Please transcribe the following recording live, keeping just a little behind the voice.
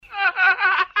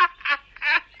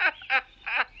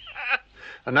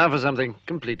And now for something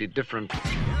completely different.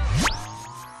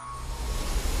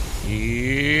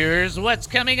 Here's what's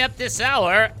coming up this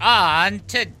hour on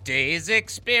Today's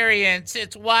Experience.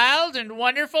 It's wild and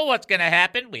wonderful. What's going to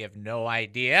happen? We have no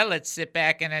idea. Let's sit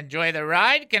back and enjoy the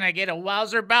ride. Can I get a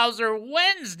Wowzer Bowser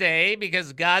Wednesday?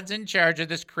 Because God's in charge of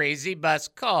this crazy bus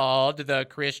called the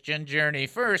Christian Journey.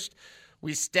 First,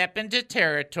 we step into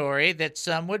territory that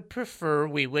some would prefer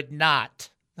we would not.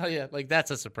 Oh, yeah, like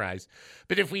that's a surprise.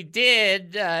 But if we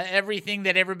did everything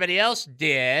that everybody else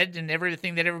did and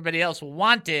everything that everybody else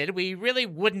wanted, we really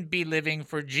wouldn't be living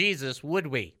for Jesus, would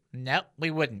we? No,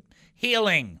 we wouldn't.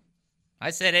 Healing.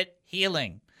 I said it,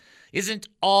 healing. Isn't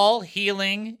all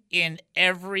healing in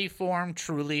every form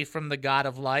truly from the God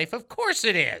of life? Of course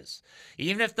it is.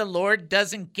 Even if the Lord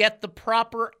doesn't get the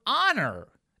proper honor,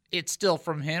 it's still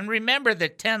from him. Remember the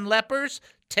 10 lepers?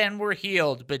 10 were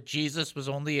healed, but Jesus was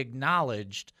only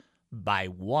acknowledged by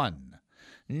 1.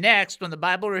 Next, when the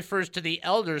Bible refers to the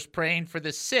elders praying for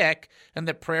the sick and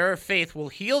the prayer of faith will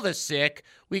heal the sick,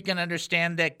 we can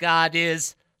understand that God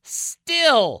is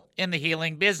still in the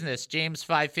healing business. James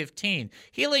 5:15.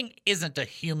 Healing isn't a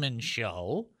human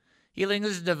show. Healing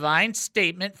is a divine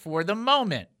statement for the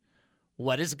moment.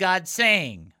 What is God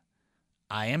saying?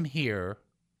 I am here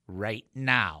right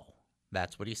now.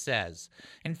 That's what he says.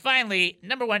 And finally,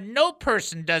 number 1, no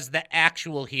person does the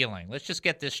actual healing. Let's just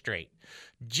get this straight.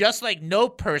 Just like no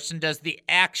person does the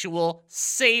actual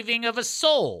saving of a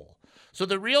soul. So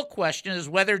the real question is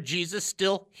whether Jesus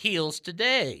still heals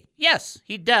today. Yes,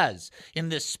 he does. In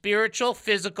the spiritual,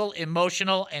 physical,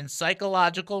 emotional, and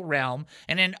psychological realm,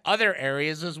 and in other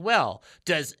areas as well.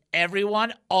 Does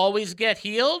everyone always get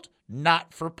healed?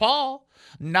 Not for Paul.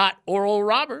 Not Oral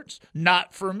Roberts,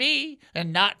 not for me,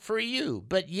 and not for you,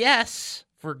 but yes,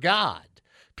 for God.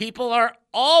 People are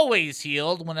always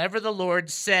healed whenever the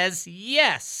Lord says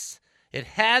yes. It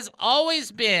has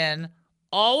always been,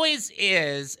 always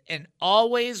is, and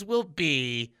always will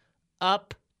be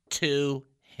up to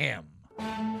him.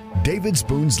 David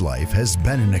Spoon's life has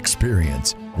been an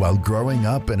experience. While growing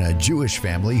up in a Jewish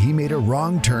family, he made a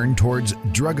wrong turn towards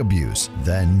drug abuse.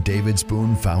 Then David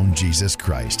Spoon found Jesus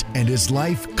Christ, and his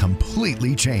life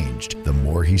completely changed. The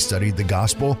more he studied the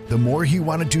gospel, the more he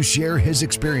wanted to share his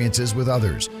experiences with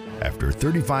others. After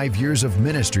 35 years of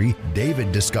ministry,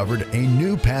 David discovered a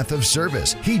new path of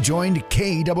service. He joined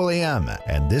KAAM,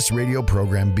 and this radio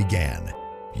program began.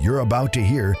 You're about to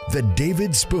hear the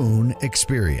David Spoon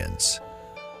Experience.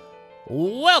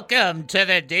 Welcome to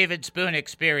the David Spoon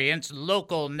Experience,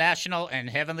 local, national, and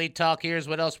heavenly talk. Here's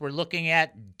what else we're looking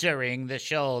at during the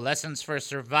show. Lessons for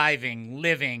surviving,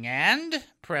 living, and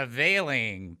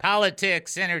prevailing.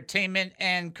 Politics, entertainment,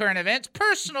 and current events.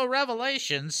 Personal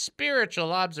revelations,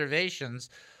 spiritual observations,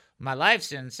 my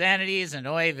life's insanities, and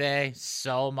oy vey,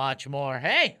 so much more.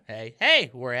 Hey,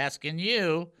 we're asking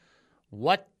you,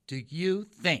 what do you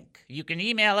think? You can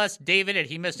email us,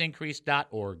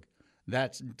 david@hemustincrease.org.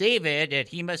 That's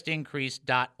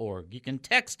david@hemustincrease.org. You can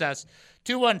text us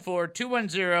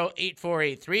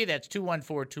 214-210-8483. That's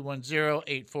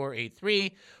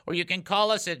 214-210-8483. Or you can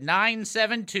call us at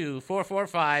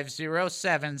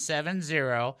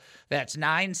 972-445-0770. That's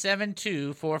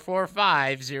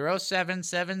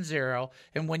 972-445-0770.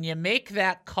 And when you make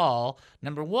that call,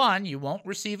 number 1, you won't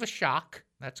receive a shock.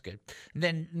 That's good. And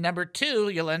then number 2,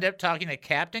 you'll end up talking to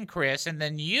Captain Chris, and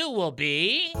then you will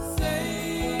be...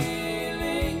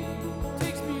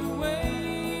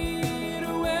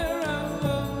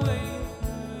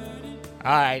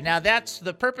 All right, now that's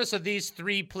the purpose of these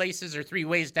 3 places or 3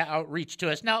 ways to outreach to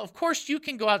us. Now, of course, you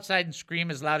can go outside and scream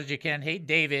as loud as you can, "Hey,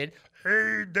 David."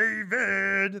 Hey,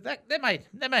 David. That might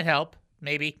help,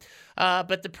 maybe.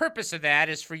 But the purpose of that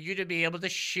is for you to be able to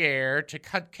share, to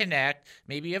connect.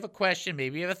 Maybe you have a question,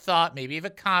 maybe you have a thought, maybe you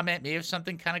have a comment, maybe you have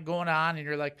something kind of going on, and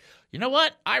you're like, you know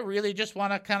what? I really just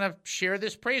want to kind of share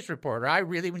this praise report, or I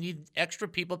really need extra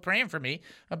people praying for me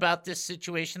about this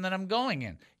situation that I'm going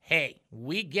in. Hey,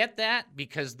 we get that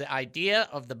because the idea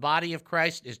of the body of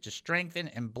Christ is to strengthen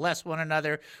and bless one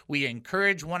another. We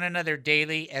encourage one another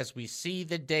daily as we see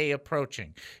the day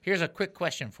approaching. Here's a quick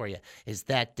question for you. Is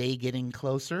that day getting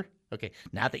closer? Okay,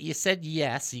 now that you said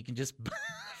yes, you can just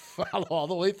follow all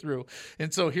the way through.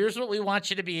 And so here's what we want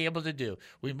you to be able to do.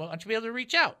 We want you to be able to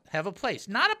reach out, have a place.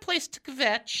 Not a place to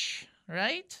kvetch,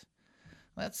 right?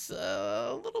 That's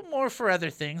a little more for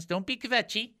other things. Don't be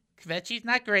kvetchy. Kvetchy's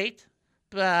not great.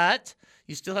 But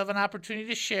you still have an opportunity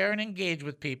to share and engage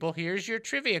with people. Here's your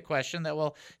trivia question that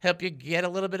will help you get a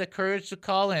little bit of courage to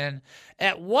call in.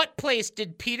 At what place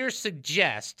did Peter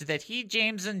suggest that he,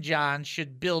 James, and John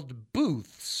should build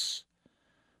booths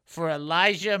for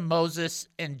Elijah, Moses,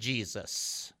 and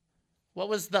Jesus? What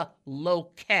was the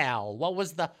locale? What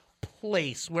was the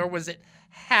place? Where was it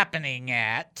happening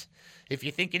at? If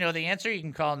you think you know the answer, you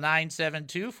can call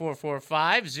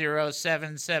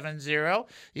 972-445-0770.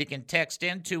 You can text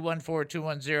in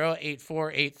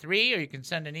 214-210-8483, or you can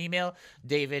send an email,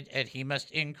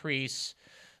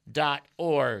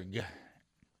 david@hemustincrease.org.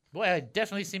 Boy, I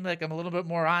definitely seem like I'm a little bit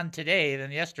more on today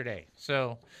than yesterday.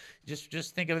 So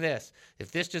just think of this.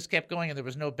 If this just kept going and there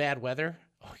was no bad weather,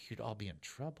 you'd all be in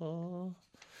trouble.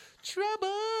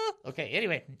 Okay,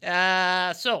 anyway,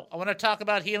 so I want to talk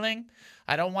about healing.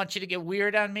 I don't want you to get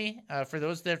weird on me. For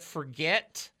those that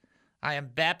forget, I am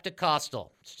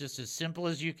Baptist-Costal. It's just as simple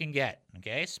as you can get,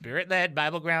 okay? Spirit-led,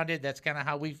 Bible-grounded. That's kind of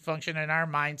how we function in our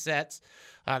mindsets.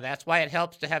 That's why it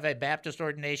helps to have a Baptist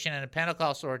ordination and a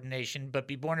Pentecostal ordination, but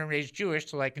be born and raised Jewish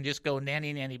so I can just go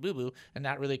nanny, nanny, boo-boo and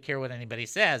not really care what anybody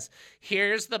says.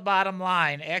 Here's the bottom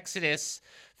line. Exodus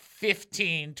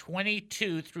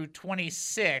 15:22 through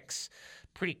 26.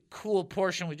 Pretty cool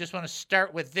portion. We just want to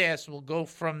start with this. We'll go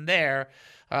from there.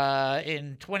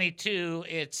 In 22,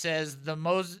 it says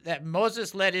that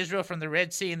Moses led Israel from the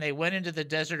Red Sea, and they went into the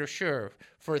desert of Shur.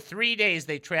 For 3 days,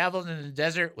 they traveled in the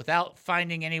desert without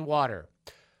finding any water.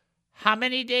 How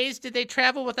many days did they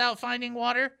travel without finding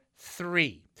water?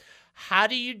 3. How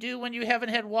do you do when you haven't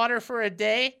had water for a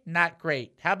day? Not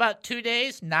great. How about 2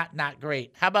 days? Not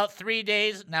great. How about 3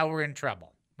 days? Now we're in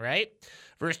trouble, right?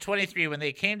 Verse 23, when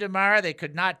they came to Marah, they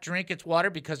could not drink its water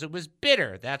because it was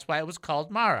bitter. That's why it was called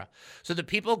Marah. So the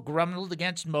people grumbled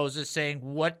against Moses, saying,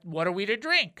 What are we to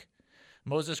drink?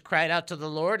 Moses cried out to the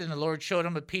Lord, and the Lord showed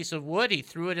him a piece of wood. He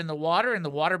threw it in the water, and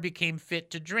the water became fit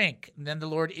to drink. And then the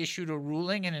Lord issued a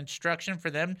ruling and instruction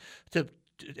for them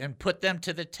and put them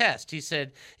to the test. He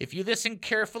said, if you listen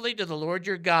carefully to the Lord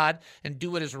your God and do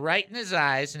what is right in his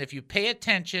eyes, and if you pay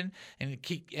attention and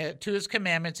keep to his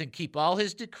commandments and keep all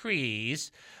his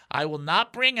decrees, I will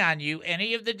not bring on you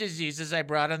any of the diseases I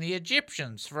brought on the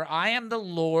Egyptians, for I am the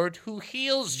Lord who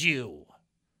heals you.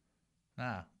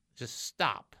 Now, just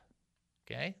stop.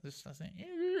 Okay? This doesn't.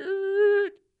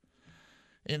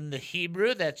 In the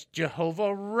Hebrew, that's Jehovah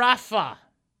Rapha,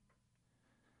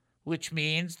 which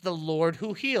means the Lord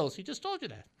who heals. He just told you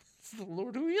that. It's the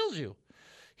Lord who heals you.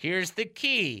 Here's the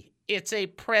key. It's a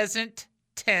present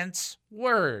tense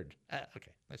word.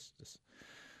 Okay, let's just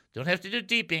don't have to do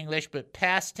deep English, but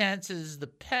past tense is the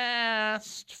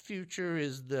past, future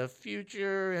is the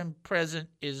future, and present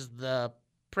is the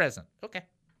present. Okay.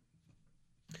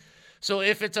 So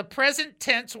if it's a present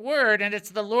tense word and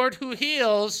it's the Lord who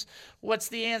heals, what's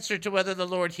the answer to whether the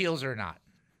Lord heals or not?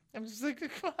 I'm just like,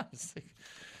 come on. It's like,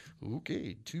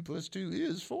 okay, 2 + 2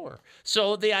 is 4.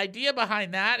 So the idea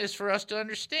behind that is for us to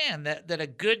understand that a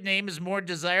good name is more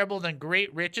desirable than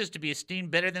great riches, to be esteemed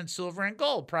better than silver and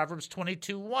gold. Proverbs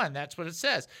 22:1, that's what it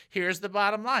says. Here's the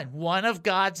bottom line. One of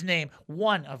God's name.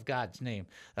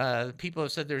 People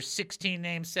have said there's 16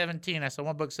 names, 17. I saw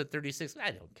one book said 36.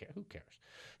 I don't care. Who cares?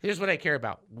 Here's what I care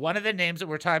about. One of the names that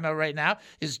we're talking about right now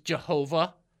is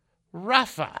Jehovah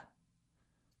Rapha.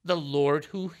 The Lord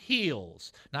who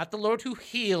heals. Not the Lord who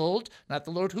healed, not the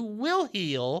Lord who will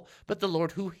heal, but the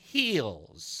Lord who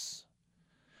heals.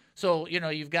 So,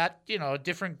 you've got, a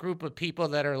different group of people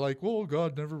that are like, well,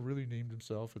 God never really named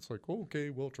himself. It's like, okay,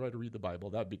 we'll try to read the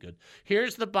Bible. That'd be good.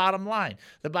 Here's the bottom line.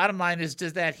 The bottom line is,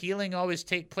 does that healing always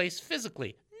take place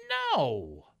physically?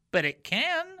 No, but it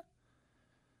can.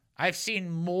 I've seen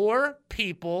more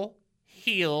people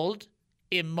healed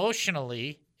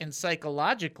emotionally and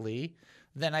psychologically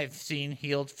than I've seen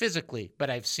healed physically, but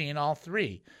I've seen all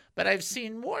three. But I've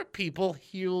seen more people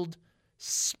healed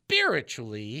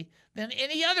spiritually than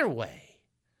any other way.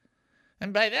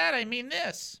 And by that, I mean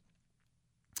this.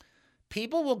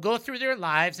 People will go through their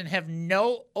lives and have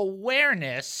no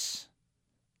awareness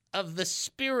of the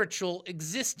spiritual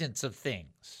existence of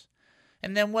things.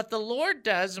 And then what the Lord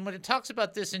does, and when it talks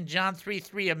about this in John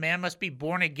 3:3, a man must be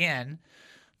born again,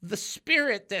 the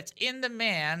spirit that's in the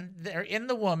man, or in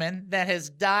the woman, that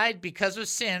has died because of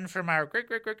sin from our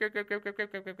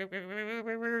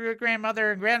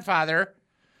grandmother and grandfather,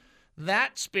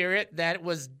 that spirit that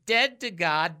was dead to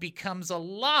God becomes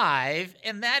alive,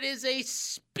 and that is a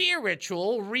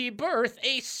spiritual rebirth,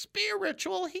 a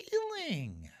spiritual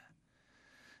healing.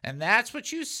 And that's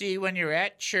what you see when you're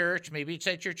at church. Maybe it's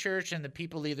at your church, and the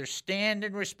people either stand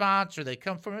in response or they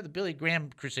come forward. The Billy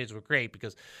Graham crusades were great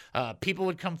because people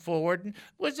would come forward. And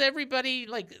was everybody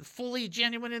like fully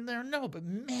genuine in there? No, but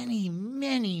many,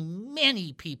 many,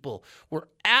 many people were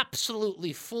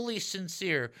absolutely fully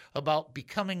sincere about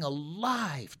becoming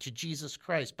alive to Jesus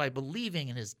Christ by believing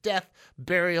in his death,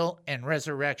 burial, and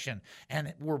resurrection.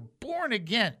 And were born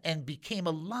again and became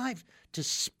alive to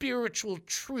spiritual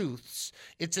truths.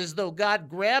 It's as though God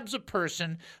grabs a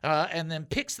person and then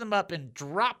picks them up and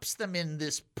drops them in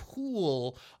this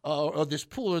pool, or this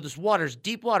water, this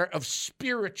deep water of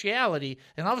spirituality,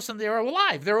 and all of a sudden they're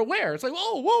alive, they're aware. It's like,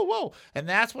 whoa, whoa, whoa. And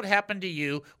that's what happened to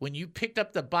you when you picked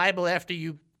up the Bible after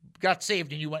you got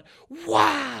saved and you went,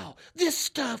 wow, this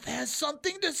stuff has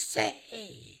something to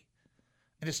say.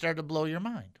 And it started to blow your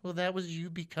mind. Well, that was you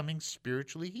becoming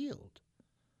spiritually healed.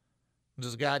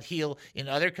 Does God heal in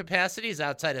other capacities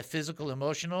outside of physical,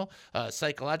 emotional,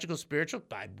 psychological, spiritual?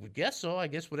 I would guess so. I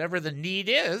guess whatever the need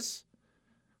is.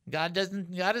 God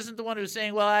isn't the one who's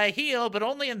saying, well, I heal, but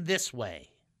only in this way.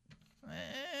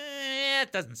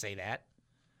 It doesn't say that.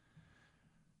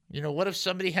 You know, what if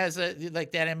somebody has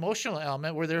that emotional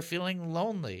element where they're feeling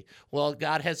lonely? Well,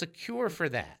 God has a cure for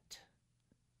that.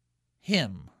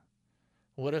 Him.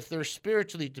 What if they're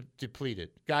spiritually depleted?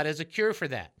 God has a cure for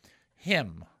that.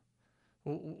 Him.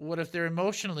 What if they're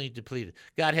emotionally depleted?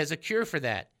 God has a cure for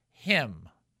that. Him.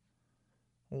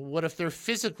 What if they're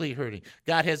physically hurting?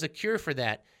 God has a cure for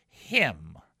that.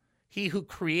 Him. He who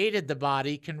created the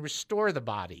body can restore the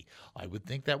body. I would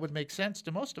think that would make sense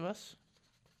to most of us.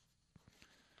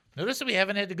 Notice that we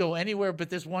haven't had to go anywhere but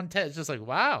this one text. It's just like,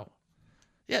 wow.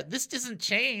 Yeah, this doesn't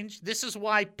change. This is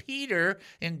why Peter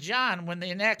and John, when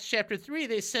in Acts chapter 3,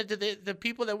 they said to the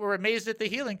people that were amazed at the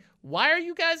healing, why are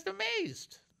you guys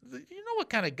amazed? You know what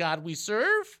kind of God we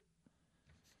serve.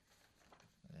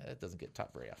 That doesn't get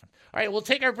taught very often. All right, we'll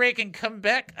take our break and come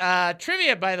back.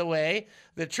 Trivia, by the way.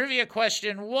 The trivia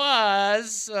question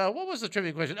was, what was the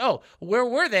trivia question? Oh, where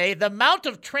were they? The Mount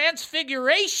of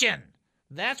Transfiguration.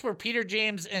 That's where Peter,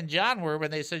 James, and John were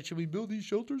when they said, should we build these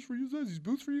shelters for you guys, these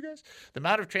booths for you guys? The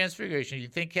Mount of Transfiguration. You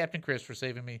thank Captain Chris for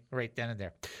saving me right then and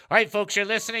there. All right, folks, you're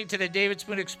listening to the David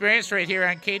Spoon Experience right here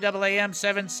on KAAM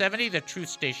 770, the truth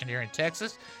station here in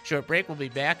Texas. Short break. We'll be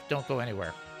back. Don't go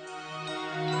anywhere.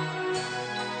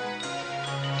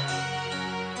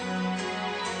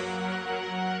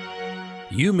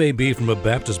 You may be from a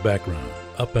Baptist background,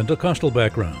 a Pentecostal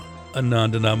background, a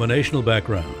non-denominational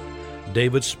background.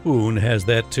 David Spoon has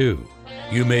that too.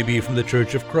 You may be from the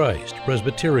Church of Christ,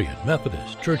 Presbyterian,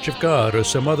 Methodist, Church of God, or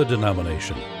some other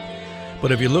denomination.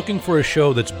 But if you're looking for a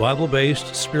show that's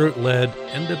Bible-based, Spirit-led,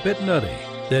 and a bit nutty,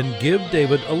 then give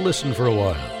David a listen for a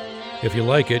while. If you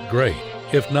like it, great.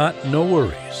 If not, no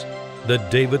worries. The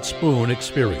David Spoon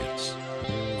Experience.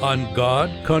 On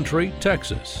God Country,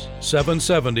 Texas,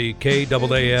 770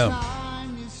 KAAM.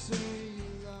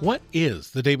 What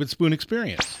is the David Spoon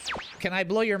Experience? Can I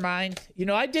blow your mind? You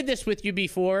know, I did this with you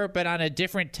before, but on a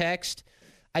different text.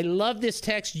 I love this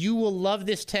text. You will love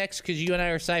this text because you and I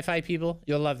are sci-fi people.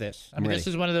 You'll love this. I mean, This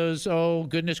is one of those, oh,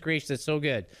 goodness gracious, that's so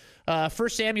good. 1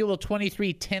 Samuel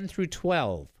 23, 10 through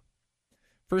 12.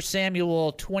 1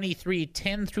 Samuel 23,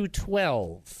 10 through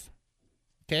 12.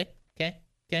 Okay.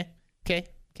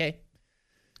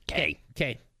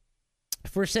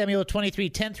 1 Samuel 23,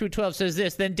 10 through 12 says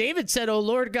this, Then David said, O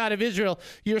Lord God of Israel,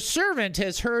 your servant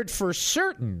has heard for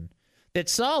certain that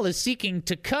Saul is seeking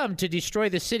to come to destroy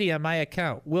the city on my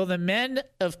account. Will the men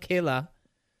of Keilah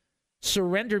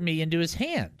surrender me into his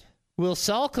hand? Will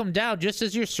Saul come down just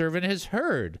as your servant has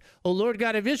heard? O Lord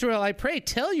God of Israel, I pray,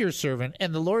 tell your servant.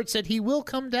 And the Lord said, he will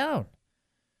come down.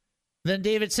 Then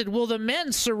David said, Will the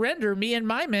men surrender me and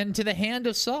my men to the hand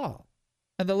of Saul?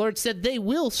 And the Lord said, they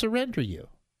will surrender you.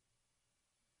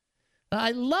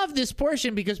 I love this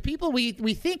portion because people, we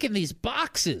think in these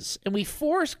boxes and we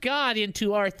force God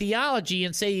into our theology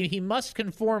and say he must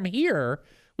conform here,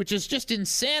 which is just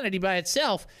insanity by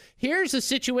itself. Here's a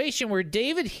situation where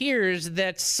David hears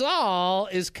that Saul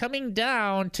is coming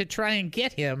down to try and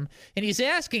get him, and he's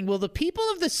asking, will the people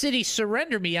of the city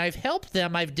surrender me? I've helped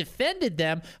them. I've defended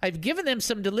them. I've given them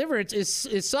some deliverance.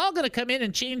 Is Saul going to come in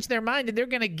and change their mind and they're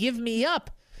going to give me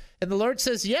up? And the Lord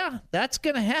says, yeah, that's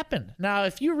going to happen. Now,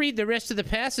 if you read the rest of the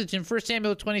passage in 1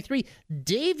 Samuel 23,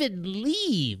 David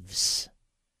leaves.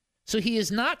 So he is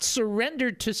not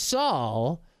surrendered to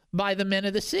Saul by the men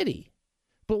of the city.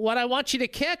 But what I want you to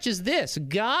catch is this.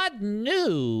 God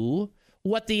knew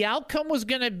what the outcome was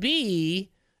going to be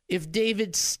if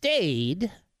David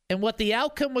stayed, and what the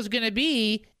outcome was going to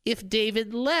be if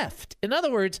David left. In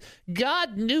other words,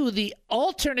 God knew the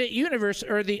alternate universe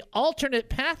or the alternate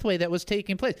pathway that was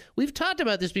taking place. We've talked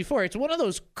about this before. It's one of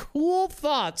those cool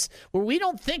thoughts where we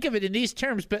don't think of it in these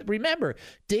terms. But remember,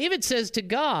 David says to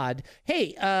God,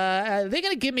 hey, are they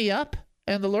going to give me up?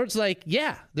 And the Lord's like,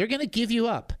 yeah, they're going to give you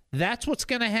up. That's what's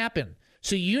going to happen.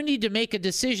 So you need to make a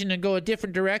decision and go a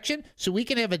different direction so we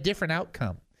can have a different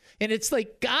outcome. And it's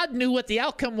like God knew what the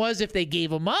outcome was if they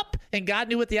gave him up, and God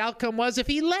knew what the outcome was if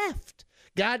he left.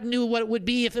 God knew what it would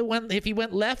be if he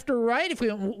went left or right, if he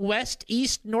went west,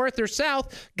 east, north, or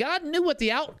south. God knew what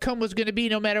the outcome was going to be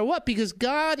no matter what, because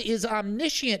God is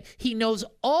omniscient. He knows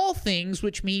all things,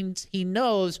 which means he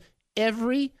knows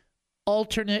every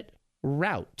alternate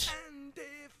route. And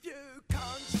if you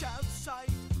can't shout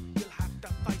sight, you'll have to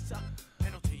face a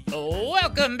penalty.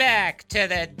 Welcome back to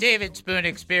the David Spoon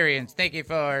Experience. Thank you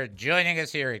for joining us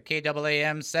here at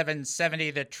KAAM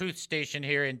 770, the Truth Station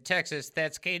here in Texas.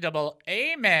 That's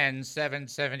KAAM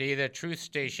 770, the Truth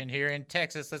Station here in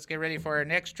Texas. Let's get ready for our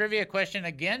next trivia question.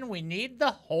 Again, we need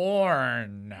the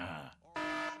horn.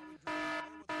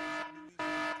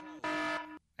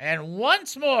 And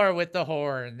once more with the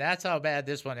horn. That's how bad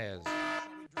this one is.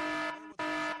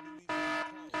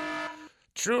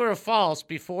 True or false,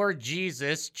 before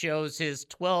Jesus chose his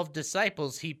 12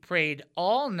 disciples, he prayed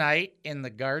all night in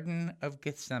the Garden of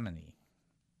Gethsemane.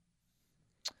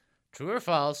 True or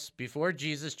false, before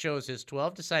Jesus chose his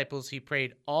 12 disciples, he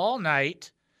prayed all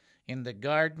night in the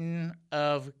Garden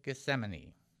of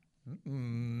Gethsemane.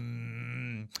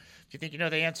 If you think you know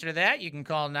the answer to that, you can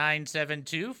call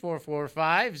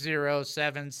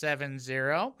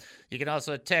 972-445-0770. You can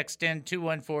also text in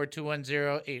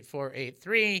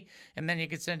 214-210-8483, and then you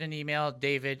can send an email,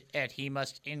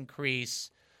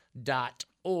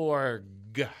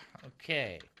 david@hemustincrease.org.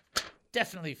 Okay.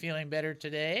 Definitely feeling better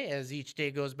today as each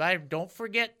day goes by. Don't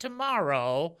forget,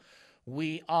 tomorrow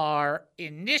we are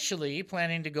initially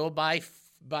planning to go by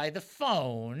the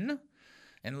phone.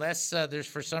 Unless there's,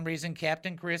 for some reason,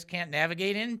 Captain Chris can't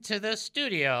navigate into the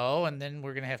studio, and then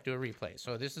we're going to have to do a replay.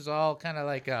 So this is all kind of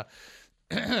like a,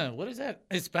 what is that?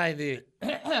 It's by the,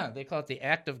 they call it the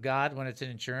act of God when it's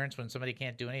in insurance, when somebody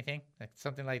can't do anything. Like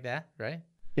something like that, right?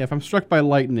 Yeah, if I'm struck by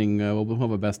lightning, we'll have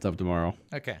a best of tomorrow.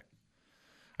 Okay.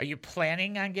 Are you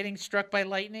planning on getting struck by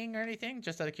lightning or anything,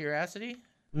 just out of curiosity?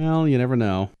 Well, you never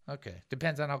know. Okay.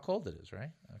 Depends on how cold it is,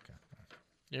 right? Okay. All right.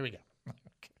 Here we go.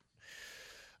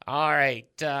 All right,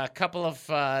 a couple of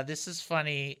this is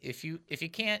funny. If you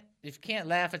can't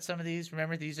laugh at some of these,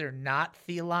 remember these are not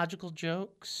theological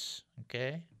jokes,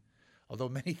 okay? Although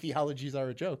many theologies are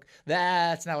a joke.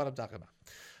 That's not what I'm talking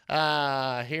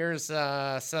about. Here's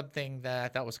something that I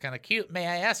thought was kind of cute. May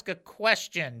I ask a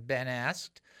question? Ben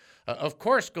asked. Of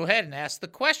course, go ahead and ask the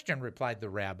question, replied the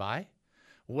rabbi.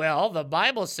 Well, the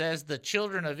Bible says the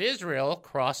children of Israel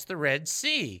crossed the Red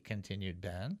Sea, continued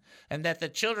Ben, and that the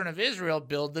children of Israel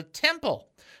built the temple,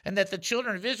 and that the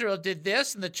children of Israel did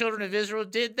this, and the children of Israel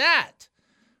did that.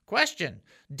 Question,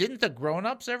 didn't the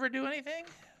grown-ups ever do anything?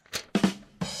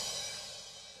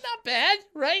 Not bad,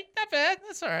 right? Not bad.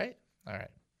 That's all right. All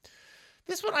right.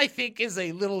 This one I think is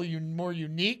a little more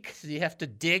unique. So you have to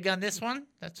dig on this one.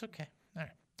 That's okay. All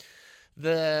right.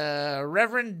 The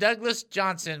Reverend Douglas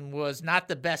Johnson was not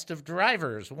the best of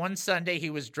drivers. One Sunday, he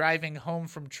was driving home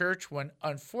from church when,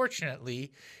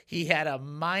 unfortunately, he had a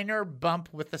minor bump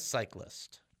with a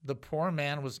cyclist. The poor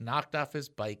man was knocked off his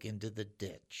bike into the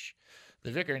ditch.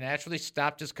 The vicar naturally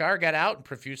stopped his car, got out, and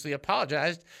profusely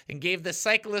apologized and gave the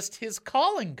cyclist his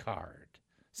calling card,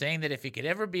 saying that if he could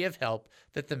ever be of help,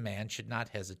 that the man should not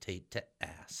hesitate to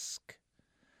ask.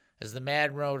 As the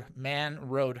man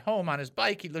rode home on his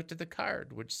bike, he looked at the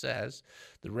card, which says,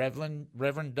 the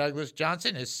Reverend Douglas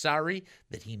Johnson is sorry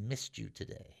that he missed you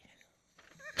today.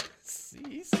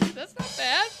 See, that's not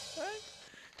bad, right?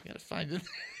 You got to find it.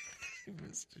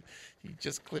 He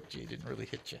just clipped you. He didn't really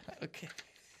hit you. Okay.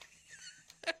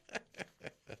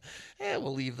 Yeah,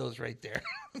 we'll leave those right there.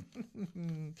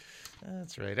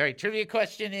 That's right. All right, trivia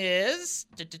question is,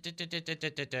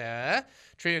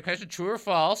 trivia question, true or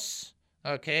false?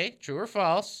 Okay, true or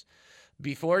false?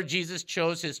 Before Jesus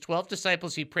chose his 12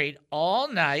 disciples, he prayed all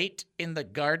night in the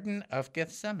Garden of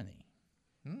Gethsemane.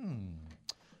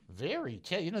 These are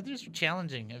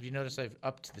challenging. Have you noticed I've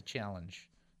upped the challenge?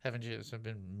 Haven't you? It's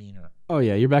been meaner. Oh,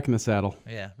 yeah, you're back in the saddle.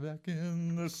 Yeah. Back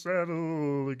in the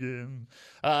saddle again.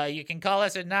 You can call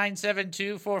us at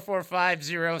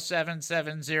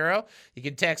 972-445-0770. You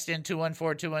can text in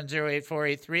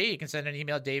 214-210-8483. You can send an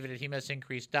email,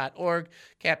 david@hemustincrease.org.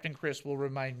 Captain Chris will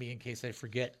remind me in case I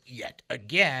forget yet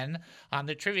again on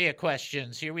the trivia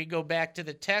questions. Here we go back to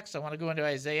the text. I want to go into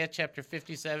Isaiah chapter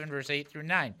 57, verse 8 through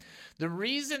 9. The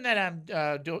reason that I'm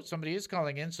somebody is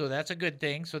calling in, so that's a good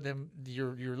thing. So then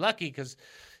you're lucky because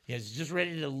he's just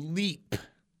ready to leap.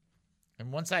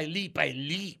 And once I leap, I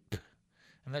leap.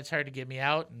 And that's hard to get me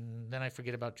out, and then I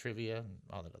forget about trivia and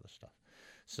all that other stuff.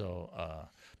 So,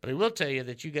 but I will tell you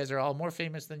that you guys are all more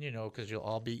famous than you know because you'll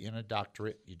all be in a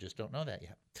doctorate. You just don't know that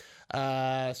yet.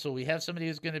 So we have somebody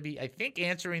who's going to be, I think,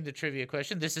 answering the trivia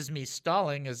question. This is me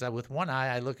stalling as with one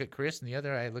eye I look at Chris and the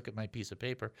other eye I look at my piece of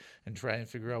paper and try and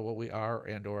figure out what we are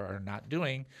and or are not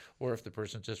doing, or if the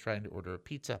person's just trying to order a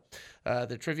pizza.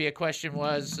 The trivia question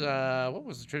was, what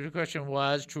was the trivia question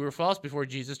was? True or false? Before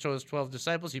Jesus told his 12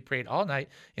 disciples, he prayed all night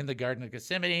in the Garden of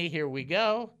Gethsemane. Here we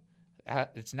go.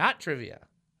 It's not trivia.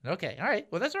 Okay, all right.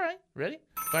 Well, that's all right. Ready?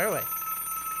 Fire away.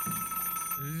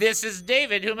 This is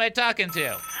David. Who am I talking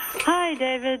to? Hi,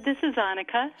 David. This is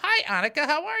Annika. Hi, Annika.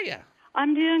 How are you?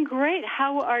 I'm doing great.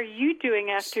 How are you doing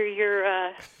after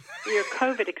your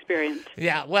COVID experience?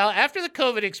 Yeah, well, after the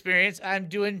COVID experience, I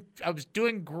was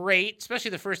doing great,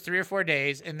 especially the first 3 or 4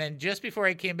 days. And then just before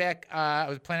I came back, I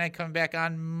was planning on coming back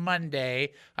on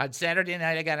Monday. On Saturday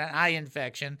night, I got an eye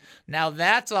infection. Now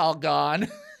that's all gone.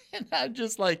 And I'm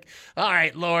just like, all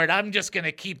right, Lord, I'm just going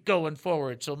to keep going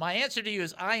forward. So my answer to you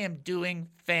is I am doing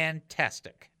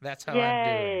fantastic. That's how I'm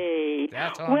doing.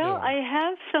 That's how I'm doing. I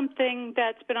have something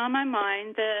that's been on my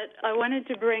mind that I wanted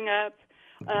to bring up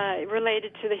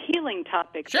related to the healing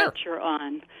topic that you're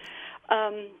on.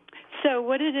 So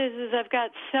what it is I've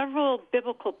got several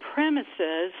biblical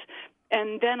premises,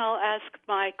 and then I'll ask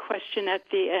my question at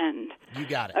the end. You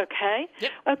got it. Okay?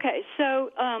 Yep. Okay,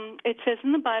 so it says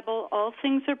in the Bible, all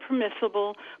things are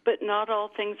permissible, but not all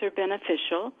things are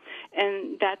beneficial.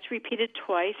 And that's repeated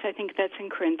twice. I think that's in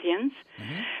Corinthians.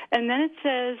 Mm-hmm. And then it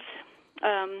says,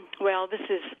 this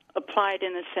is applied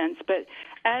in a sense, but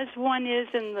as one is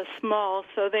in the small,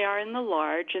 so they are in the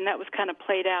large. And that was kind of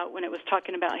played out when it was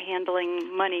talking about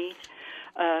handling money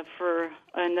for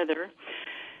another.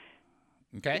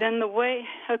 Okay. And then the way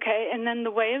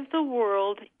of the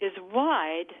world is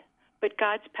wide, but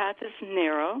God's path is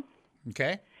narrow.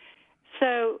 Okay.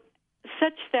 So,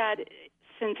 such that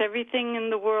since everything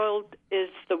in the world is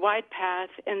the wide path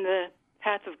and the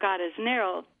path of God is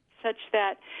narrow, such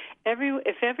that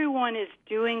if everyone is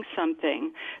doing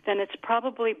something, then it's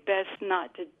probably best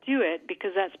not to do it,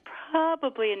 because that's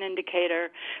probably an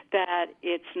indicator that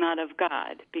it's not of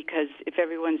God, because if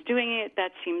everyone's doing it,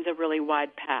 that seems a really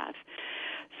wide path.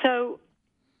 So,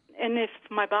 and if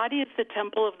my body is the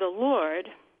temple of the Lord,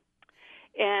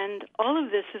 and all of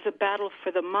this is a battle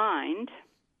for the mind,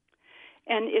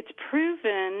 and it's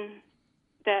proven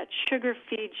that sugar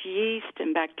feeds yeast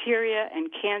and bacteria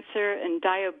and cancer and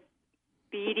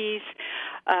diabetes,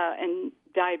 and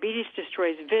diabetes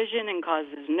destroys vision and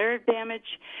causes nerve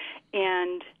damage,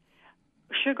 and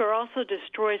sugar also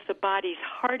destroys the body's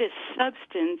hardest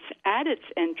substance at its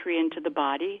entry into the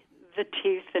body, the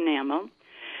tooth enamel.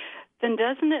 Then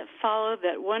doesn't it follow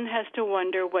that one has to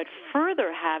wonder what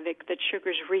further havoc that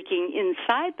sugar's wreaking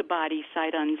inside the body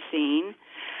sight unseen,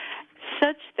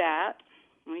 such that,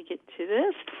 let me get to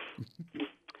this.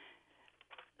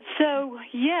 So,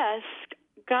 yes,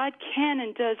 God can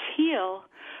and does heal,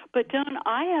 but don't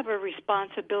I have a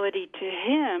responsibility to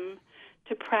Him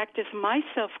to practice my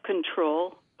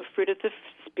self-control, the fruit of the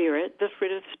Spirit,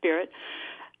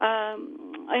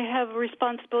 I have a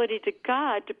responsibility to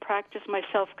God to practice my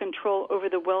self-control over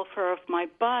the welfare of my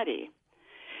body.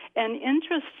 And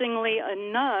interestingly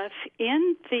enough,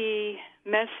 in the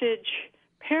Message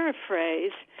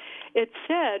paraphrase, it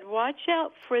said, watch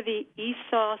out for the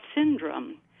Esau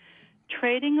syndrome,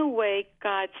 trading away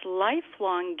God's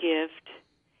lifelong gift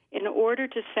in order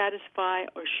to satisfy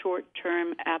a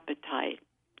short-term appetite.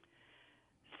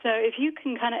 So if you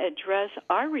can kind of address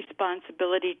our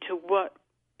responsibility to what,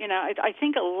 I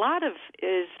think a lot of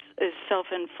is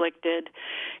self-inflicted,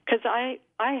 because I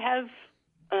have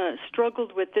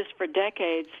struggled with this for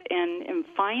decades and am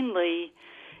finally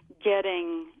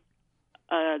getting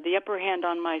the upper hand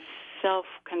on my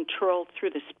self-control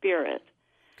through the Spirit.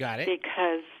 Got it.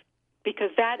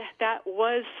 Because that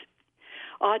was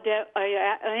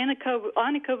Annika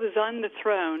was on the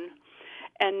throne,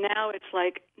 and now it's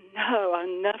like, no,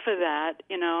 enough of that.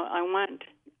 I want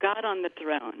God on the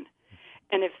throne.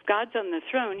 And if God's on the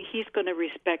throne, he's going to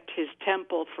respect his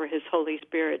temple for his Holy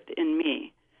Spirit in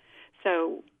me.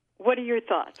 So what are your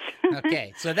thoughts?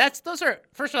 Okay, so those are,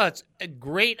 first of all, it's a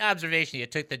great observation. You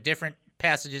took the different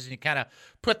passages and you kind of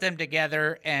put them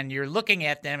together, and you're looking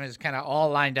at them as kind of all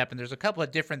lined up. And there's a couple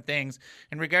of different things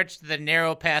in regards to the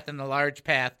narrow path and the large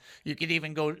path. You could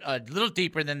even go a little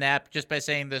deeper than that just by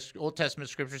saying this Old Testament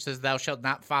scripture says, "Thou shalt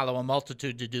not follow a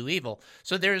multitude to do evil."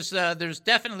 So there's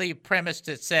definitely a premise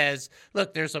that says,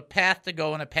 look, there's a path to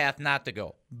go and a path not to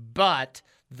go, but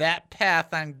that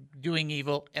path on doing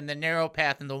evil and the narrow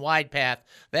path and the wide path,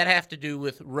 that have to do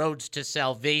with roads to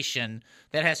salvation.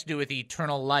 That has to do with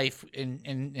eternal life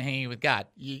in hanging with God.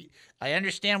 I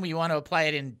understand you want to apply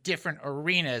it in different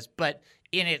arenas, but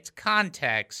in its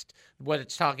context, what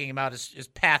it's talking about is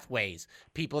pathways.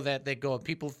 People that go,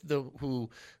 people who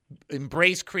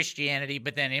embrace Christianity,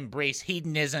 but then embrace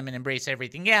hedonism and embrace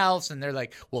everything else. And they're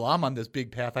like, well, I'm on this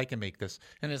big path. I can make this.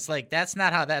 And it's like, that's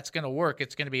not how that's going to work.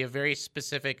 It's going to be a very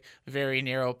specific, very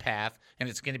narrow path. And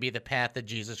it's going to be the path of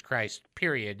Jesus Christ,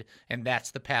 period. And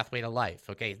that's the pathway to life.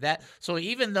 Okay. So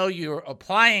even though you're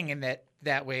applying in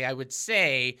that way, I would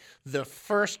say the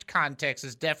first context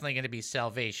is definitely going to be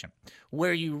salvation.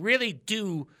 Where you really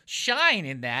do shine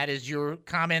in that is your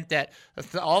comment that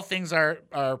all things are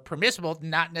permissible,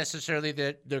 not necessarily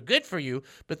that they're good for you,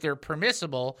 but they're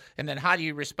permissible. And then how do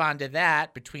you respond to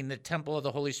that between the temple of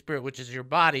the Holy Spirit, which is your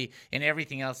body, and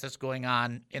everything else that's going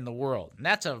on in the world? And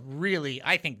that's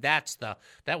I think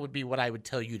that would be what I would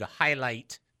tell you to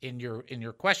highlight in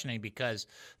your questioning, because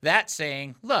that's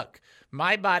saying, look,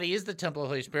 my body is the temple of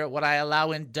the Holy Spirit. What I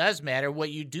allow in does matter.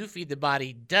 What you do feed the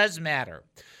body does matter.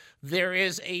 There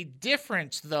is a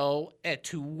difference, though,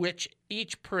 to which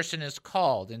each person is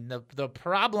called. And the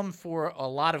problem for a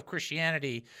lot of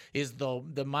Christianity is the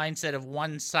mindset of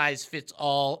one size fits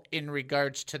all in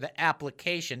regards to the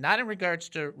application, not in regards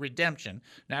to redemption,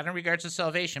 not in regards to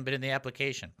salvation, but in the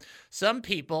application. Some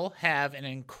people have an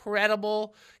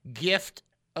incredible gift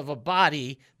of a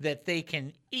body that they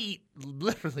can eat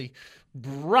literally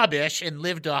rubbish and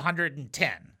live to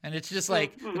 110. And it's just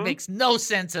like, it makes no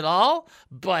sense at all,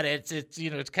 but it's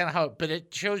kind of how, but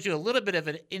it shows you a little bit of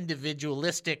an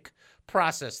individualistic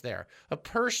process there. A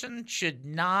person should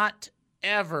not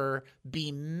ever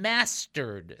be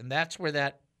mastered. And that's where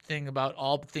that thing about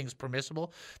all things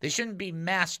permissible, they shouldn't be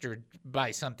mastered by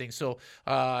something. So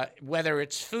whether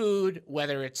it's food,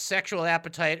 whether it's sexual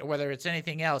appetite, or whether it's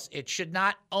anything else, it should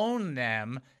not own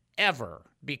them ever,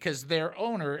 because their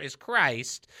owner is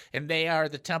Christ, and they are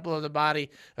the temple of the body.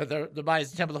 The body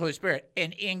is the temple of the Holy Spirit.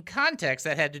 And in context,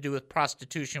 that had to do with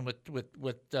prostitution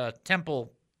with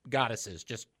temple goddesses,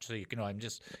 just so you can know. I'm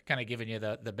just kind of giving you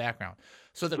the background.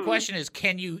 So the question is,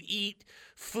 can you eat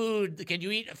food? Can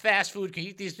you eat fast food? Can you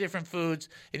eat these different foods?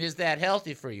 And is that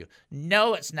healthy for you?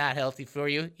 No, it's not healthy for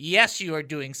you. Yes, you are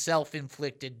doing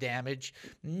self-inflicted damage.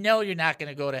 No, you're not going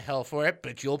to go to hell for it,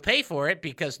 but you'll pay for it,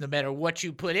 because no matter what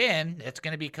you put in, it's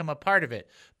going to become a part of it.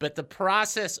 But the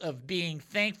process of being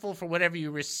thankful for whatever you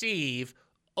receive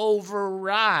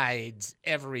overrides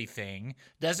everything,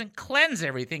 doesn't cleanse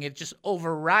everything. It just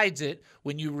overrides it.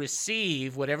 When you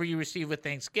receive whatever you receive with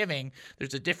thanksgiving,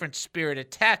 there's a different spirit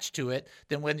attached to it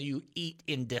than when you eat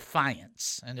in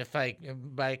defiance. And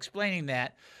by explaining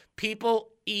that,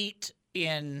 people eat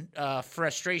in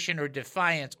frustration or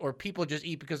defiance, or people just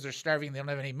eat because they're starving, they don't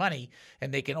have any money,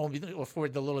 and they can only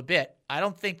afford the little bit. I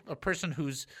don't think a person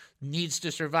who's needs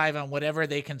to survive on whatever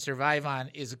they can survive on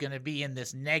is going to be in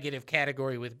this negative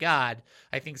category with God.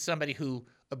 I think somebody who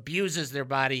abuses their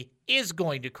body is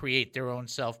going to create their own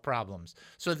self problems.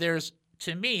 So there's,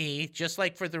 to me, just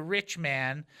like for the rich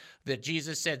man that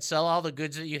Jesus said, sell all the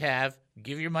goods that you have,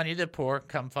 give your money to the poor,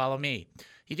 come follow me.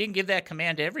 He didn't give that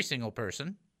command to every single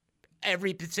person.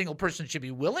 Every single person should be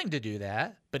willing to do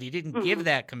that, but he didn't give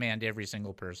that command to every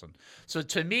single person. So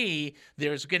to me,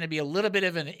 there's going to be a little bit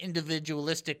of an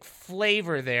individualistic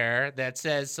flavor there that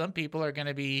says some people are going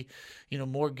to be,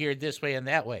 more geared this way and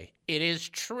that way. It is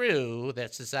true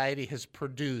that society has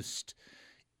produced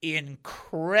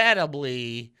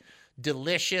incredibly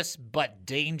delicious but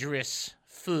dangerous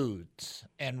foods.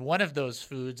 And one of those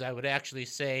foods I would actually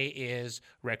say is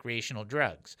recreational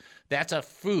drugs. That's a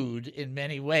food in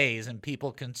many ways, and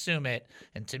people consume it.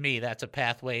 And to me, that's a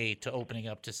pathway to opening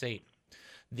up to Satan.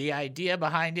 The idea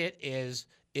behind it is,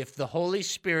 if the Holy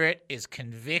Spirit is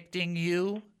convicting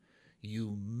you,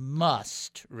 you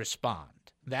must respond.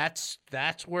 That's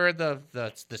where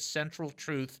the central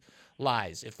truth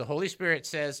lies. If the Holy Spirit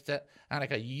says to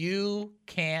Annika, you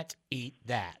can't eat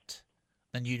that,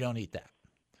 then you don't eat that.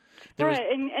 Right,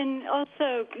 and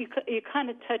also you kind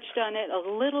of touched on it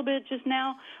a little bit just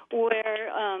now, where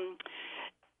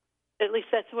at least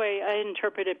that's the way I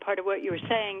interpreted part of what you were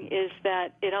saying, is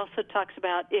that it also talks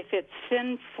about if it's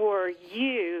sin for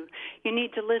you, you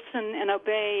need to listen and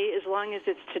obey as long as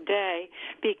it's today,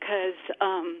 because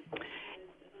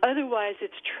otherwise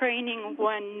it's training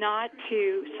one not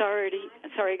to, sorry,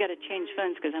 I got to change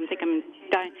phones because I think I'm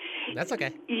dying. That's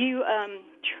okay. You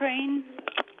train,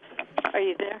 are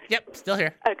you there? Yep, still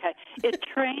here. Okay. It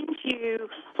trains you,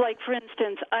 like, for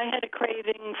instance, I had a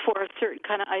craving for a certain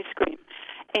kind of ice cream,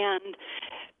 and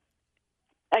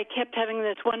I kept having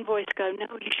this one voice go, no,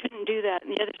 you shouldn't do that,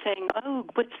 and the other saying, oh,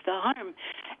 what's the harm?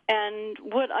 And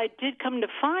what I did come to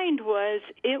find was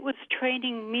it was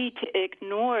training me to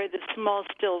ignore the small,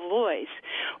 still voice.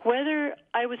 Whether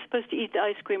I was supposed to eat the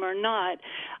ice cream or not,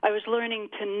 I was learning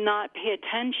to not pay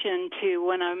attention to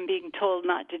when I'm being told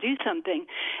not to do something.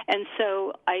 And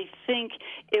so I think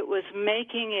it was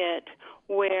making it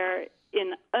where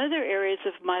in other areas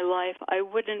of my life I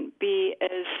wouldn't be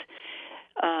as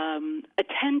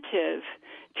attentive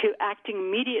to acting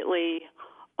immediately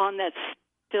on that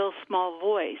still small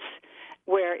voice,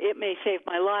 where it may save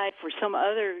my life or some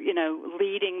other,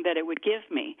 leading that it would give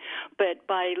me. But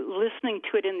by listening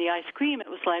to it in the ice cream, it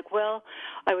was like, well,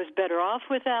 I was better off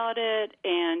without it.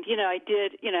 And, I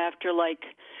did, after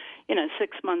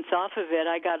 6 months off of it,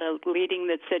 I got a leading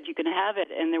that said you can have it,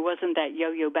 and there wasn't that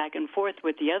yo-yo back and forth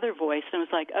with the other voice. And I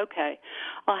was like, okay,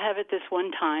 I'll have it this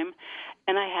one time.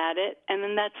 And I had it, and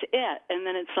then that's it. And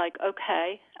then it's like,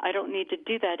 okay, I don't need to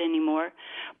do that anymore.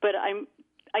 But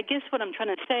I guess what I'm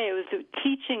trying to say was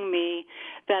teaching me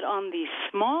that on these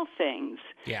small things,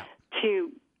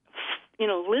 to,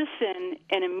 listen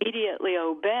and immediately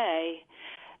obey.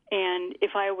 And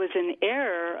if I was in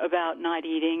error about not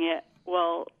eating it,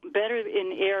 well, better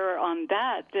in error on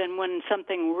that than when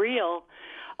something real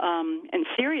and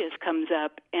serious comes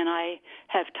up, and I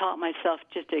have taught myself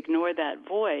just to ignore that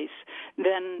voice,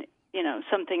 then,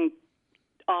 something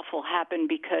awful happened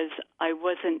because I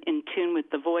wasn't in tune with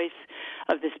the voice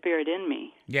of the Spirit in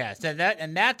me. Yes,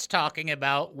 that's talking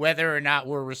about whether or not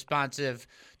we're responsive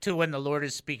to when the Lord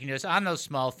is speaking to us on those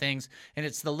small things. And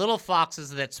it's the little foxes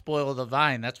that spoil the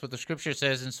vine. That's what the Scripture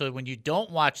says. And so when you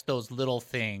don't watch those little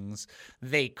things,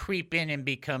 they creep in and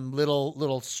become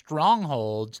little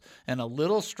strongholds. And a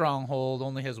little stronghold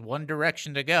only has one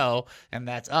direction to go, and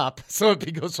that's up. So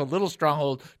it goes from a little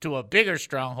stronghold to a bigger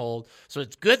stronghold. So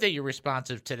it's good that you're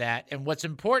responsive to that. And what's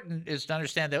important is to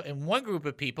understand that in one group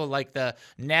of people, like the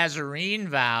Nazarene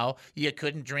vow, you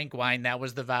couldn't drink wine. That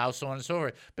was the vow, so on and so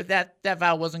forth. But that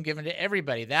vow wasn't given to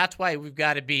everybody. That's why we've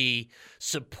got to be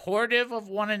supportive of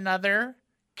one another,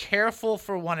 careful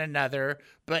for one another,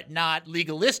 but not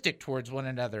legalistic towards one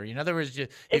another. In other words,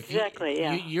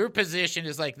 your position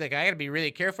is like I got to be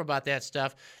really careful about that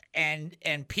stuff, and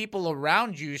people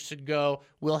around you should go,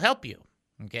 we'll help you.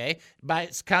 Okay?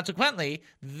 But consequently,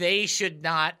 they should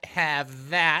not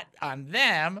have that on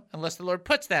them unless the Lord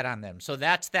puts that on them. So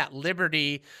that's that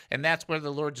liberty, and that's where the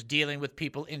Lord's dealing with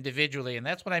people individually. And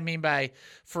that's what I mean by,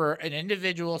 for an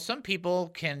individual, some people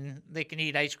can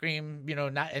eat ice cream,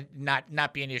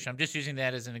 not be an issue. I'm just using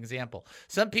that as an example.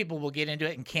 Some people will get into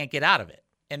it and can't get out of it.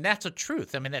 And that's a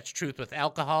truth. I mean, that's truth with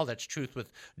alcohol. That's truth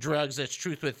with drugs. That's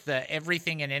truth with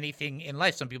everything and anything in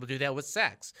life. Some people do that with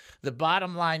sex. The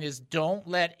bottom line is, don't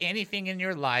let anything in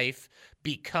your life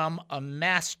become a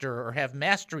master or have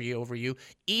mastery over you,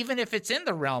 even if it's in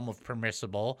the realm of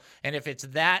permissible. And if it's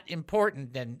that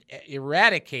important, then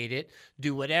eradicate it.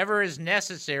 Do whatever is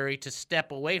necessary to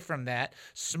step away from that,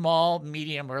 small,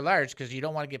 medium, or large, because you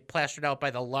don't want to get plastered out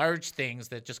by the large things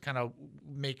that just kind of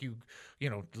make you,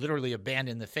 literally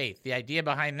abandon the faith. The idea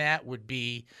behind that would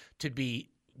be to be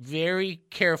very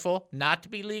careful, not to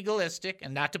be legalistic,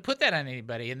 and not to put that on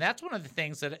anybody. And that's one of the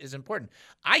things that is important.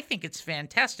 I think it's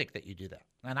fantastic that you do that.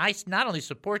 And I not only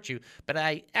support you, but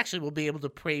I actually will be able to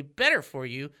pray better for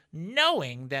you,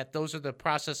 knowing that those are the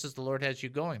processes the Lord has you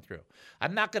going through.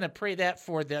 I'm not going to pray that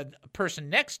for the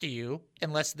person next to you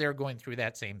unless they're going through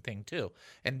that same thing too.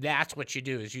 And that's what you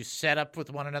do, is you set up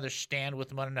with one another, stand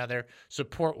with one another,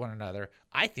 support one another.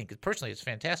 I think personally it's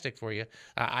fantastic for you.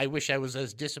 I wish I was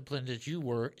as disciplined as you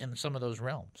were in some of those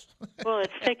realms. Well,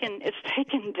 it's taken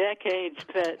decades,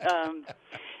 but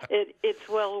it's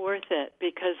well worth it,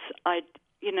 because I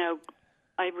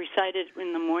recited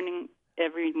in the morning,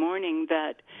 every morning,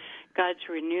 that God's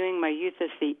renewing my youth as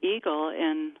the eagle.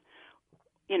 And,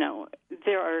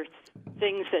 there are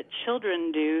things that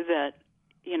children do that,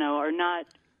 are not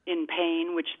in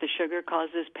pain, which the sugar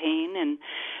causes pain, and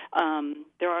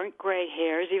there aren't gray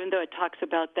hairs, even though it talks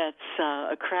about that's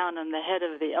a crown on the head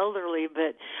of the elderly.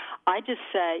 But I just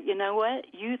say, you know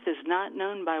what? Youth is not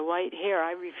known by white hair.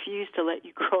 I refuse to let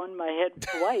you grow on my head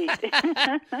white.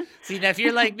 See, now if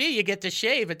you're like me, you get to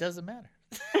shave. It doesn't matter.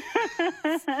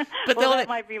 But that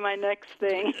might be my next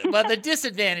thing. Well, the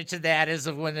disadvantage of that is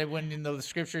of when the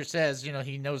scripture says,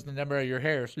 he knows the number of your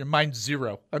hairs. Your mine's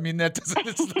 0. I mean, that doesn't.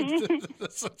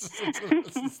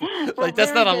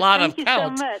 That's not a lot of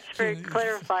count. Thank you so much for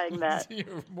clarifying that.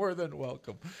 You're more than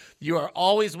welcome. You are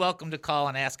always welcome to call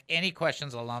and ask any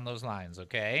questions along those lines.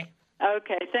 Okay.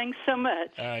 Okay. Thanks so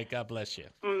much. All right. God bless you.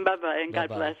 Bye-bye, and God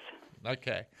bless.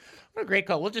 Okay. What a great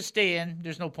call. We'll just stay in.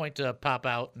 There's no point to pop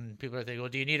out, and people are thinking, well,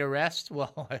 do you need a rest?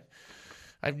 Well,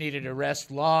 I've needed a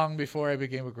rest long before I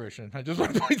became a Christian. I just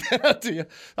want to point that out to you.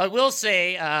 I will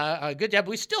say, good job.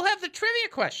 We still have the trivia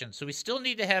question, so we still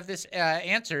need to have this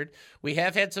answered. We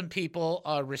have had some people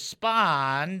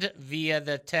respond via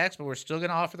the text, but we're still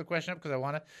going to offer the question up because I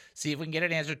want to see if we can get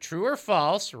it answered. True or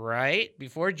false, right?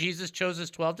 Before Jesus chose his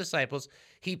 12 disciples,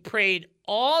 he prayed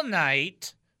all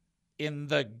night in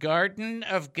the Garden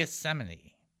of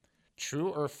Gethsemane. True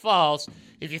or false?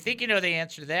 If you think you know the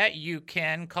answer to that, you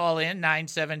can call in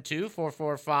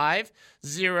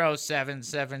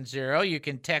 972-445-0770. You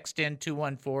can text in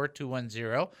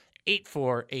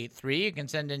 214-210-8483. You can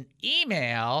send an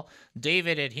email,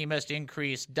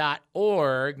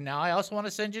 david@hemustincrease.org. Now, I also want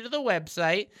to send you to the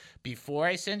website. Before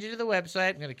I send you to the website,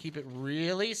 I'm going to keep it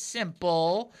really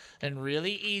simple and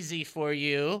really easy for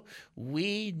you.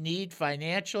 We need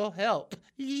financial help.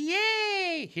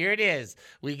 Yay! Here it is.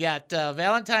 We got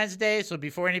Valentine's Day, so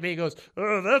before anybody goes,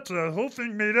 oh, that's a whole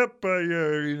thing made up by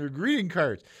greeting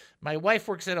cards. My wife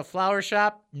works at a flower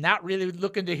shop, not really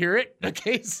looking to hear it,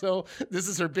 okay? So this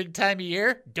is her big time of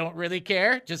year. Don't really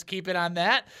care. Just keep it on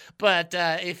that. But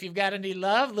if you've got any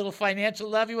love, little financial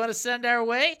love you want to send our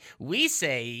way, we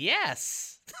say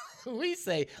yes. We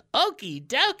say okie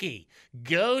dokie.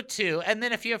 Go to, and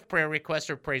then if you have prayer requests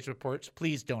or praise reports,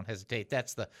 please don't hesitate.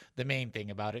 That's the main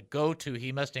thing about it. Go to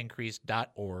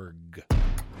hemustincrease.org.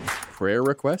 Prayer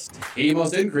request?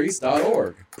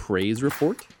 HeMustIncrease.org. Praise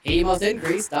report?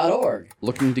 HeMustIncrease.org.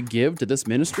 Looking to give to this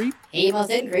ministry?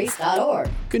 HeMustIncrease.org.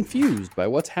 Confused by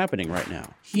what's happening right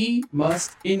now?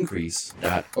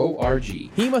 HeMustIncrease.org.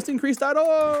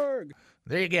 HeMustIncrease.org.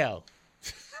 There you go.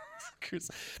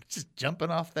 Just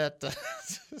jumping off that.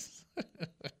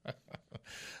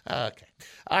 Okay.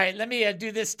 All right, let me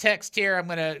do this text here. I'm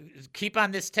going to keep on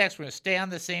this text. We're going to stay on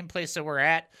the same place that we're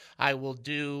at. I will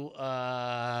do,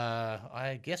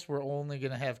 I guess we're only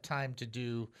going to have time to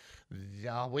do,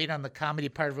 I'll wait on the comedy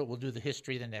part of it. We'll do the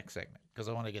history the next segment because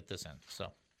I want to get this in.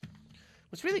 So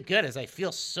what's really good is I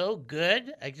feel so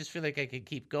good. I just feel like I can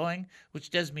keep going,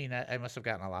 which does mean I must have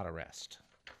gotten a lot of rest.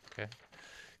 Okay.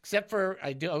 Except for,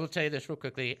 I will tell you this real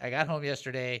quickly. I got home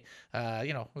yesterday.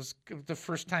 It was the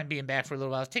first time being back for a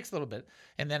little while. It takes a little bit.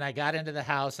 And then I got into the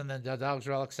house, and then the dogs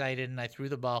were all excited, and I threw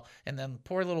the ball. And then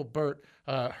poor little Bert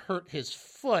hurt his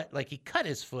foot, like he cut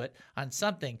his foot on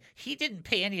something. He didn't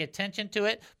pay any attention to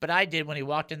it, but I did when he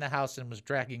walked in the house and was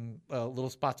dragging little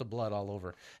spots of blood all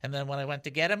over. And then when I went to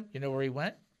get him, you know where he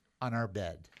went? On our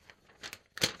bed.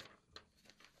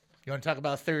 You want to talk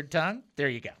about third tongue? There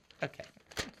you go. Okay.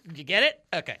 Did you get it?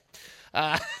 Okay.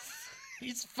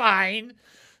 He's fine.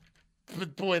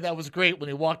 But boy, that was great when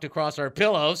he walked across our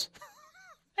pillows.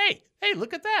 Hey,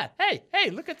 look at that. Hey,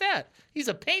 look at that. He's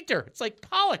a painter. It's like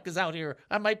Pollock is out here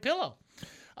on my pillow.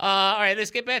 All right,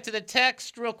 let's get back to the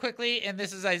text real quickly. And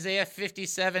this is Isaiah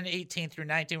 57, 18 through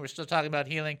 19. We're still talking about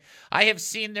healing. I have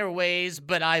seen their ways,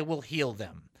 but I will heal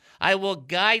them. I will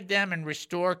guide them and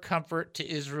restore comfort to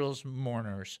Israel's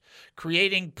mourners,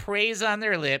 creating praise on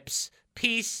their lips.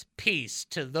 Peace, peace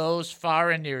to those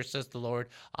far and near, says the Lord.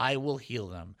 I will heal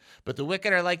them. But the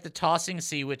wicked are like the tossing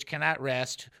sea, which cannot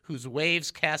rest, whose waves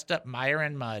cast up mire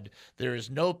and mud. There is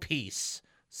no peace,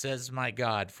 says my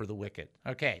God, for the wicked.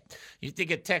 Okay, you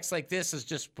think a text like this is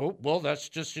just, well, that's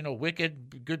just,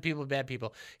 wicked, good people, bad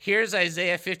people. Here's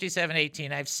Isaiah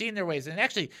 57:18. I've seen their ways. And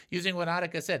actually, using what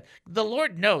Annika said, the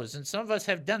Lord knows, and some of us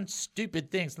have done stupid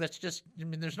things. There's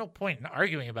no point in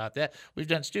arguing about that. We've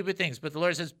done stupid things, but the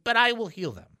Lord says, but I will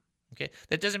heal them. Okay,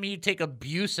 that doesn't mean you take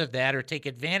abuse of that or take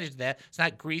advantage of that. It's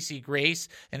not greasy grace,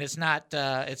 and it's not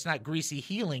greasy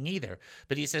healing either.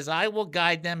 But he says, I will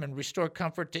guide them and restore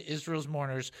comfort to Israel's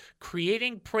mourners,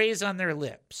 creating praise on their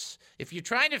lips. If you're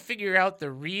trying to figure out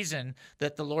the reason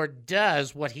that the Lord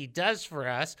does what he does for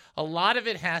us, a lot of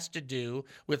it has to do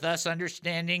with us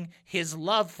understanding his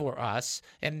love for us,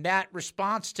 and that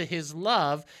response to his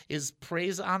love is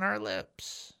praise on our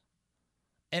lips.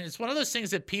 And it's one of those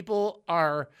things that people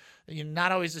are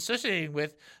not always associating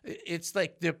with. It's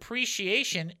like the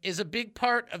appreciation is a big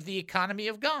part of the economy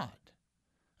of God.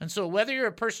 And so whether you're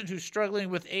a person who's struggling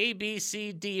with A, B,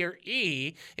 C, D, or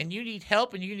E, and you need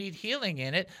help and you need healing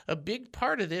in it, a big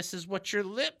part of this is what your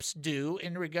lips do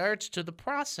in regards to the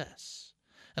process.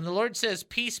 And the Lord says,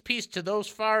 peace, peace to those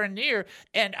far and near,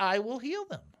 and I will heal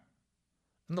them.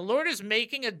 And the Lord is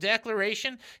making a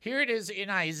declaration. Here it is in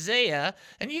Isaiah.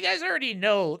 And you guys already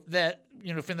know that,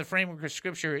 from the framework of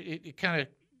Scripture, it kind of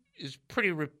is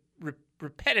pretty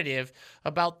repetitive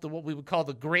about what we would call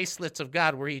the gracelets of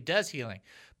God, where he does healing.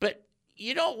 But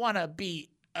you don't want to be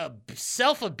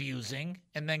self-abusing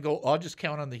and then go, I'll just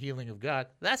count on the healing of God.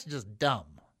 That's just dumb.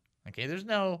 Okay, there's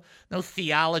no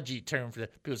theology term for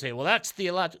that. People say, well, that's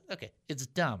theological. Okay, it's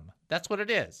dumb. That's what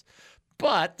it is.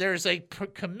 But there's a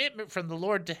commitment from the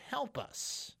Lord to help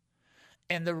us.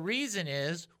 And the reason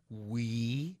is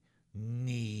we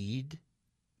need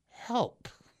help.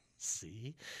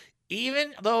 See?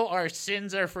 Even though our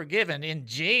sins are forgiven, in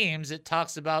James it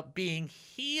talks about being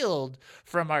healed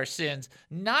from our sins.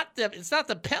 It's not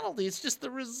the penalty, it's just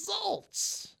the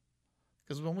results.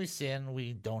 Because when we sin,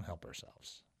 we don't help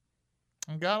ourselves.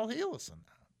 And God will heal us in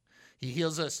that. He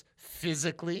heals us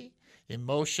physically,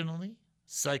 emotionally,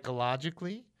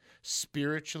 psychologically,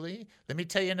 spiritually. Let me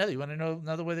tell you another. You want to know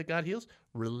another way that God heals?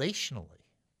 Relationally.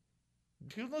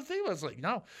 People don't think about it. It's like,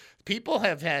 no. People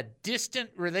have had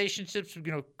distant relationships,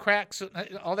 cracks,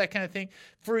 all that kind of thing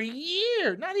for a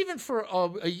year. Not even for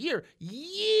a year.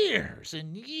 Years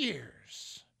and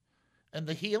years. And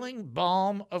the healing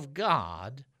balm of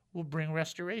God will bring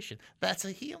restoration. That's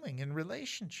a healing in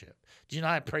relationship. Do you know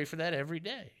I pray for that every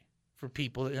day for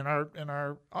people in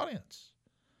our audience?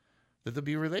 That there'll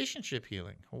be relationship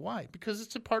healing. Why? Because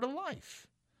it's a part of life.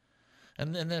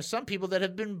 And then there's some people that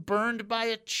have been burned by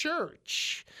a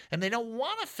church and they don't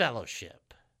want a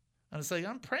fellowship. And it's like,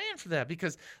 I'm praying for that,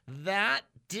 because that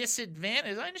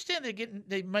disadvantage, I understand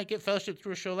they might get fellowship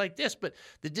through a show like this, but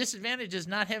the disadvantage is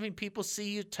not having people see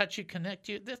you, touch you, connect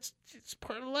you. It's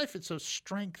part of life. It's a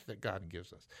strength that God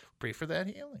gives us. Pray for that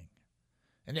healing.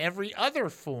 And every other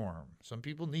form. Some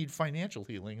people need financial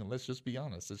healing, and let's just be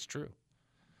honest, it's true.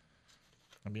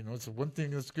 I mean, what's the one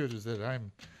thing that's good is that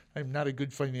I'm not a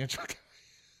good financial guy.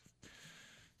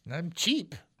 And I'm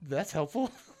cheap. That's helpful.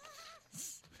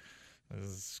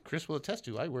 As Chris will attest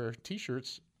to, I wear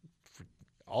T-shirts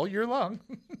all year long,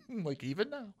 like even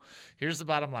now. Here's the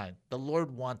bottom line. The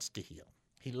Lord wants to heal.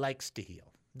 He likes to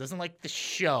heal. Doesn't like the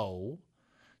show.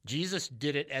 Jesus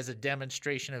did it as a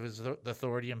demonstration of his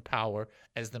authority and power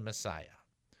as the Messiah.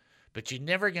 But you're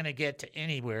never going to get to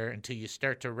anywhere until you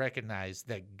start to recognize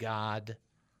that God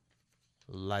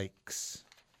likes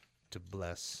to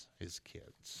bless his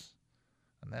kids.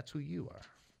 And that's who you are.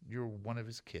 You're one of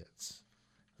his kids.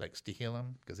 Likes to heal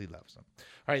them because he loves them.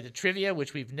 All right, the trivia,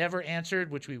 which we've never answered,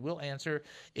 which we will answer,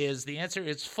 is the answer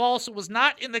is false. It was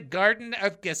not in the Garden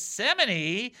of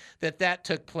Gethsemane that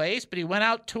took place, but he went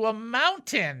out to a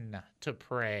mountain to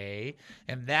pray,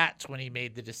 and that's when he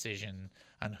made the decision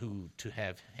on who to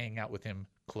hang out with him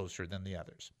closer than the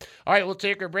others. All right, we'll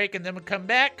take our break and then we'll come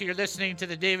back. You're listening to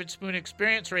the David Spoon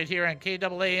Experience right here on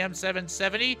KAAM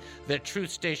 770, the truth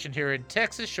station here in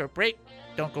Texas. Short break.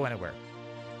 Don't go anywhere.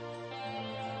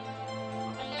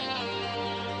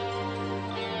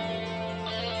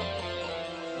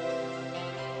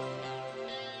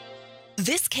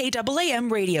 This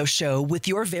KAAM radio show with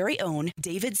your very own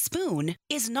David Spoon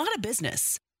is not a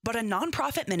business, but a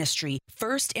nonprofit ministry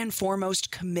first and foremost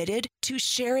committed to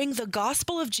sharing the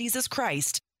gospel of Jesus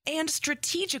Christ and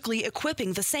strategically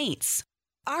equipping the saints.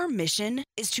 Our mission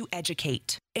is to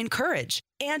educate, encourage,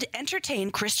 and entertain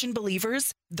Christian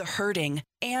believers, the hurting,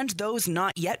 and those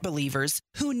not yet believers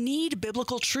who need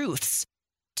biblical truths.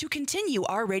 To continue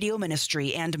our radio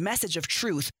ministry and message of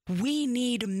truth, we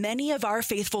need many of our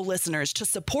faithful listeners to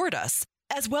support us,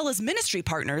 as well as ministry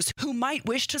partners who might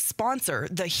wish to sponsor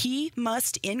the He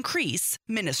Must Increase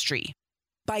ministry.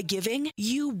 By giving,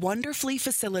 you wonderfully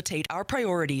facilitate our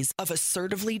priorities of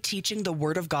assertively teaching the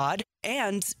Word of God,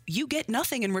 and you get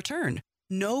nothing in return.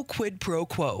 No quid pro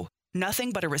quo.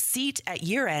 Nothing but a receipt at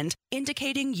year-end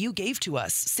indicating you gave to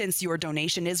us, since your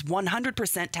donation is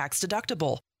 100% tax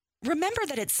deductible. Remember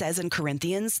that it says in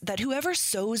Corinthians that whoever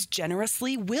sows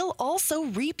generously will also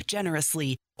reap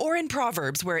generously, or in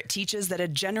Proverbs where it teaches that a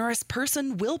generous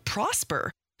person will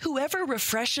prosper. Whoever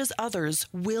refreshes others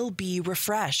will be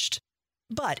refreshed.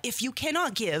 But if you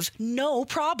cannot give, no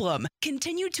problem.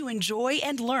 Continue to enjoy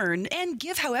and learn and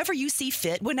give however you see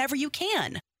fit whenever you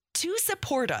can. To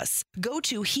support us, go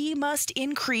to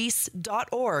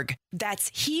HeMustIncrease.org.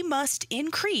 That's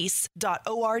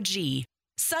HeMustIncrease.org.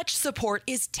 Such support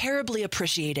is terribly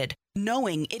appreciated,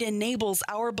 knowing it enables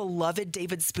our beloved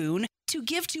David Spoon to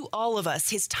give to all of us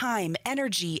his time,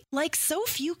 energy, like so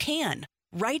few can,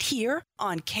 right here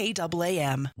on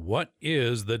KAAM. What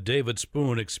is the David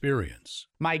Spoon Experience?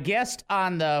 My guest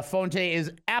on the phone today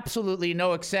is absolutely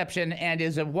no exception and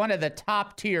is one of the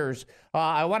top tiers.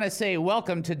 I want to say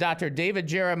welcome to Dr. David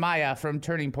Jeremiah from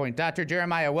Turning Point. Dr.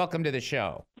 Jeremiah, welcome to the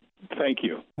show. Thank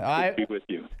you. Good to be with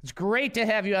you. It's great to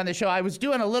have you on the show. I was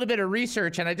doing a little bit of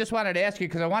research, and I just wanted to ask you,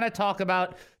 because I want to talk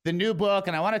about the new book,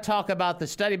 and I want to talk about the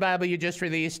study Bible you just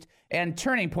released and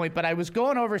Turning Point, but I was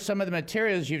going over some of the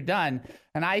materials you've done,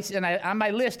 and I on my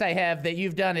list I have that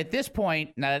you've done at this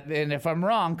point, and if I'm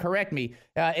wrong, correct me,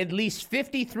 at least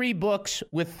 53 books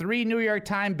with 3 New York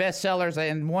Times bestsellers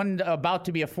and one about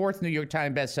to be a 4th New York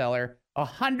Times bestseller,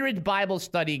 100 Bible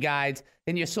study guides,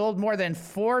 and you sold more than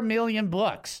 4 million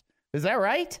books. Is that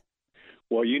right?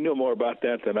 Well, you know more about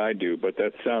that than I do, but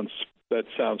that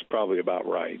sounds probably about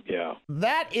right. Yeah.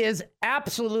 That is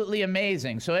absolutely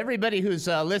amazing. So everybody who's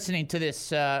listening to this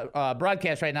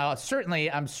broadcast right now,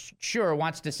 certainly, I'm sure,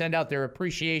 wants to send out their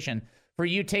appreciation for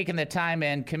you taking the time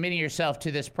and committing yourself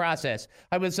to this process.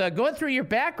 I was going through your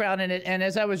background, and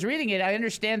as I was reading it, I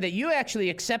understand that you actually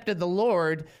accepted the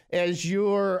Lord as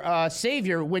your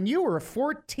Savior when you were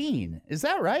 14. Is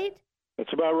that right?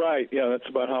 That's about right. Yeah, that's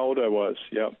about how old I was.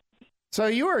 Yeah. So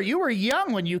you were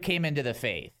young when you came into the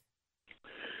faith.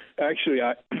 Actually,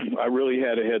 I really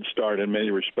had a head start in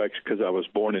many respects because I was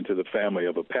born into the family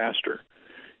of a pastor,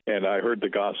 and I heard the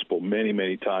gospel many,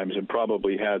 many times and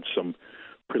probably had some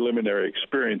preliminary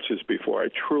experiences before I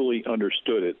truly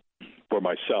understood it for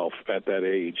myself at that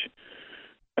age.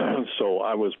 So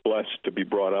I was blessed to be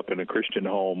brought up in a Christian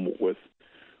home with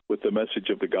the message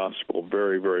of the gospel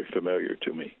very, very familiar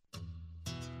to me.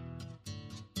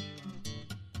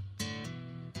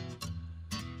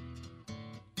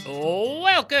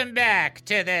 Welcome back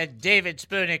to the David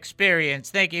Spoon Experience.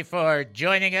 Thank you for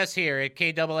joining us here at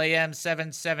KAAM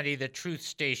 770, the Truth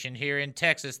Station here in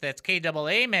Texas. That's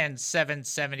KAAM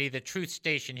 770, the Truth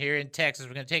Station here in Texas.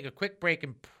 We're going to take a quick break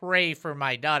and pray for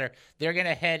my daughter. They're going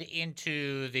to head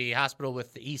into the hospital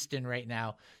with Easton right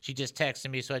now. She just texted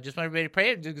me, so I just want everybody to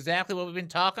pray. It's exactly what we've been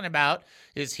talking about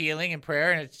is healing and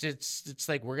prayer, and it's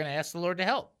like we're going to ask the Lord to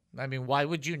help. I mean, why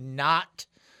would you not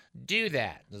do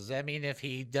that? Does that mean if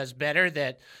he does better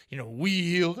that, we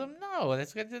healed him? No,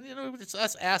 it's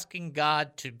us asking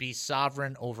God to be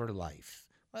sovereign over life.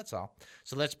 That's all.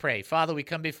 So let's pray. Father, we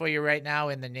come before you right now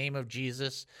in the name of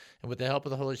Jesus and with the help of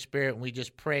the Holy Spirit, and we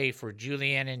just pray for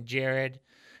Julianne and Jared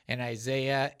and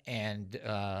Isaiah and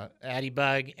Addie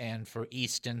Bug and for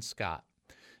Easton Scott.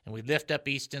 And we lift up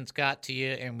Easton Scott to you,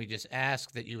 and we just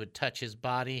ask that you would touch his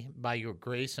body by your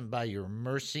grace and by your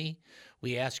mercy.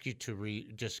 We ask you to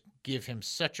just give him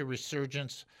such a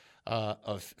resurgence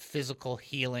of physical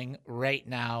healing right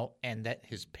now, and that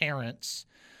his parents,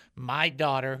 my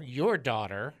daughter, your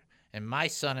daughter, and my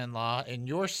son-in-law, and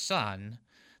your son,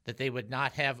 that they would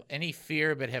not have any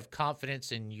fear but have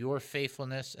confidence in your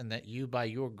faithfulness, and that you, by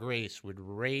your grace, would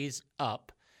raise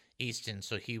up Easton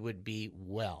so he would be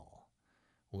well.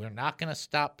 We're not going to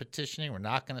stop petitioning. We're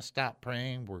not going to stop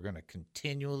praying. We're going to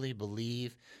continually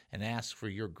believe and ask for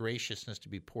your graciousness to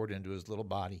be poured into his little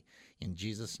body. In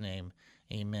Jesus' name,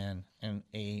 amen and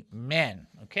amen.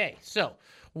 Okay, so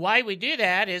why we do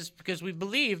that is because we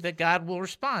believe that God will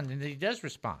respond, and that he does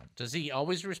respond. Does he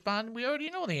always respond? We already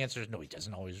know the answer is no, he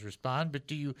doesn't always respond, but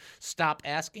do you stop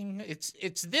asking? It's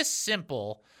this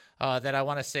simple that I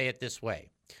want to say it this way.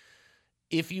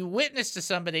 If you witness to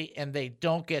somebody and they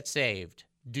don't get saved,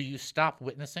 do you stop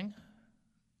witnessing?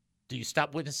 Do you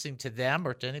stop witnessing to them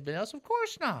or to anybody else? Of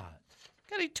course not.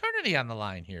 Got eternity on the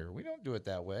line here. We don't do it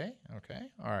that way. Okay?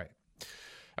 All right.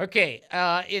 Okay.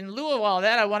 In lieu of all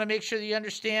that, I want to make sure that you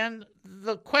understand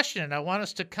the question. I want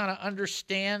us to kind of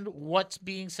understand what's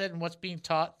being said and what's being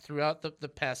taught throughout the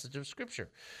passage of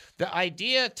Scripture. The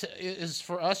idea is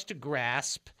for us to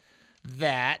grasp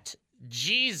that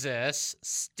Jesus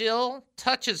still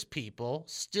touches people,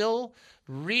 still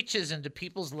reaches into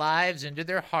people's lives, into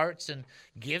their hearts, and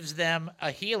gives them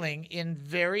a healing in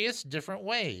various different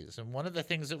ways. And one of the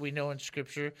things that we know in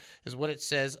Scripture is what it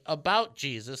says about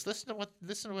Jesus. Listen to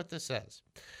what this says.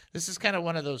 This is kind of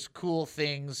one of those cool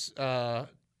things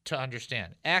to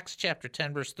understand. Acts chapter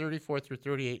 10, verse 34 through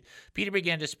 38. Peter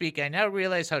began to speak. I now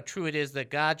realize how true it is that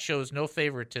God shows no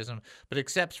favoritism, but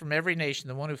accepts from every nation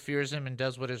the one who fears him and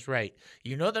does what is right.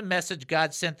 You know the message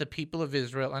God sent the people of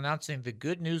Israel, announcing the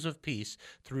good news of peace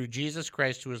through Jesus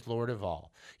Christ, who is Lord of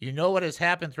all. You know what has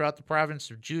happened throughout the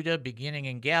province of Judah, beginning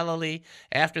in Galilee,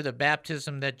 after the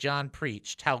baptism that John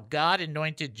preached, how God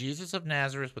anointed Jesus of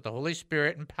Nazareth with the Holy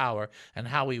Spirit and power, and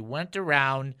how he went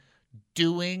around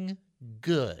doing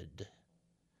good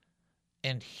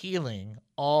and healing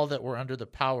all that were under the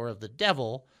power of the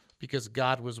devil, because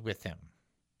God was with him.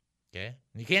 Okay?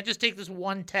 And you can't just take this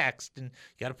one text, and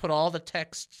you got to put all the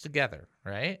texts together,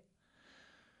 right?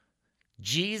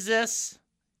 Jesus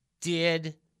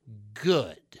did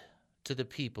good to the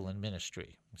people in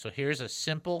ministry. So here's a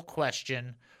simple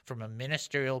question from a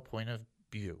ministerial point of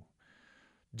view.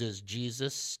 Does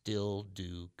Jesus still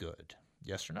do good?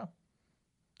 Yes or no?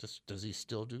 Does he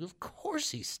still do good? Of course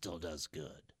he still does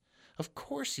good. Of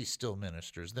course he still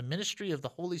ministers. The ministry of the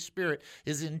Holy Spirit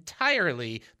is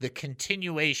entirely the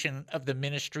continuation of the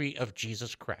ministry of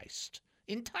Jesus Christ.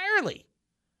 Entirely.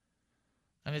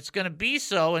 And it's going to be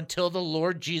so until the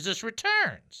Lord Jesus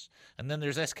returns. And then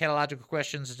there's eschatological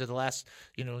questions to the last,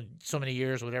 so many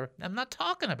years, whatever. I'm not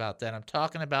talking about that. I'm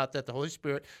talking about that the Holy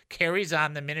Spirit carries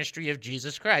on the ministry of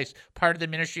Jesus Christ. Part of the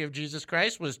ministry of Jesus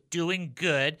Christ was doing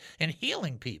good and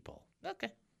healing people.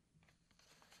 Okay.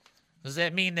 Does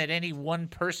that mean that any one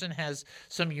person has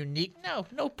some unique?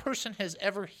 No person has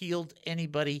ever healed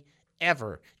anybody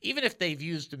ever. Even if they've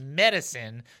used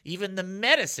medicine, even the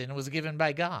medicine was given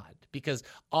by God, because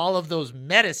all of those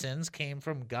medicines came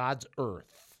from God's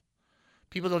earth.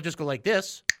 People don't just go like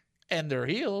this and they're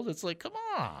healed. It's like, come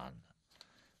on.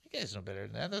 You guys know better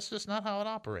than that. That's just not how it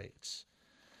operates.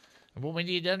 And what we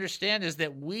need to understand is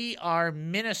that we are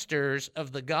ministers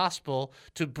of the gospel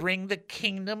to bring the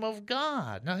kingdom of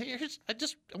God. Now, I'm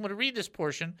going to read this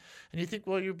portion, and you think,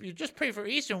 well, you just pray for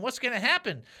Easter, and what's going to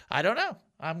happen? I don't know.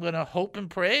 I'm going to hope and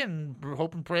pray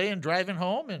and driving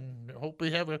home and hope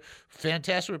we have a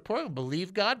fantastic report.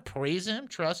 Believe God, praise him,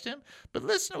 trust him. But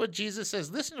listen to what Jesus says.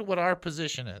 Listen to what our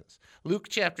position is. Luke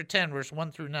chapter 10, verse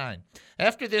 1 through 9.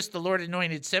 After this, the Lord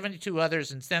anointed 72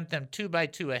 others and sent them 2 by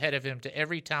 2 ahead of him to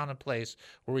every town and place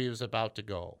where he was about to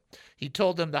go. He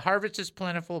told them, the harvest is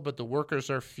plentiful, but the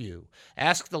workers are few.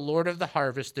 Ask the Lord of the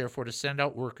harvest, therefore, to send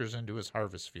out workers into his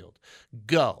harvest field.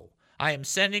 Go. I am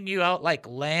sending you out like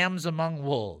lambs among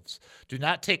wolves. Do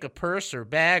not take a purse or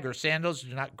bag or sandals.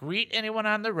 Do not greet anyone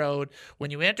on the road. When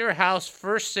you enter a house,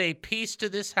 first say, peace to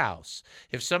this house.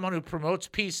 If someone who promotes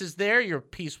peace is there, your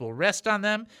peace will rest on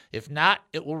them. If not,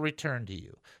 it will return to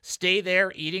you. Stay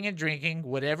there, eating and drinking,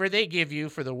 whatever they give you,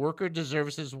 for the worker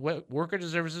deserves his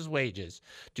wages.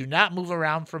 Do not move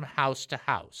around from house to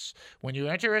house. When you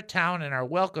enter a town and are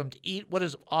welcomed, eat what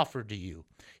is offered to you.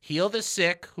 Heal the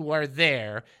sick who are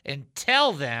there, and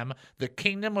tell them the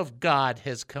kingdom of God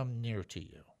has come near to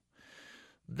you.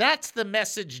 That's the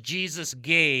message Jesus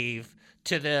gave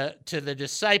to the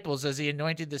disciples as he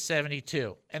anointed the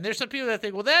 72. And there's some people that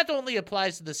think, well, that only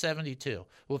applies to the 72.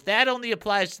 Well, if that only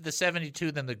applies to the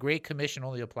 72, then the Great Commission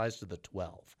only applies to the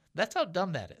 12. That's how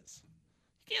dumb that is.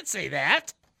 You can't say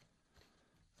that.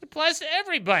 It applies to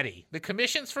everybody. The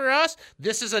commission's for us.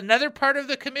 This is another part of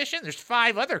the commission. There's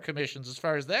 5 other commissions as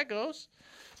far as that goes.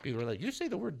 People are like, you say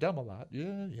the word dumb a lot.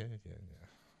 Yeah.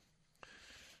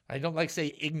 I don't like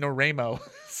say ignoramo,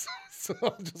 so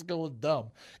I'll just go with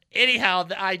dumb. Anyhow,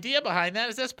 the idea behind that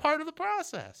is that's part of the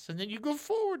process. And then you go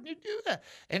forward and you do that.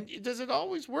 And does it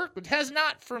always work? It has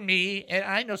not for me. And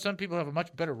I know some people have a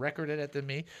much better record at it than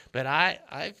me. But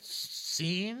I've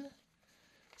seen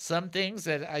some things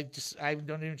that I'm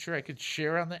not even sure I could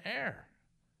share on the air.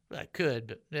 I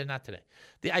could, but not today.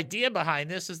 The idea behind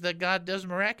this is that God does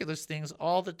miraculous things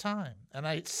all the time. And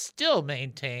I still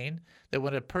maintain that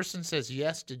when a person says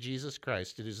yes to Jesus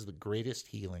Christ, it is the greatest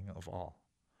healing of all.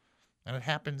 And it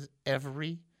happens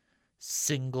every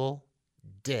single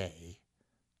day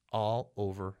all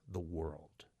over the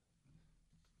world.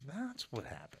 That's what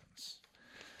happens.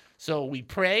 So we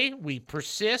pray, we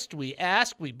persist, we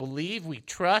ask, we believe, we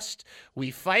trust, we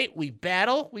fight, we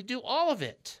battle, we do all of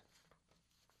it.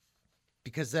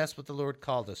 Because that's what the Lord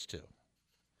called us to.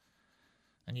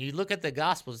 And you look at the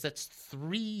Gospels, that's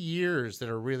 3 years that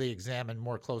are really examined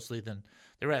more closely than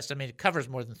the rest. I mean, it covers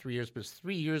more than 3 years, but it's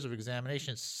 3 years of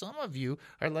examination. Some of you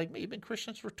are like me, you've been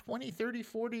Christians for 20, 30,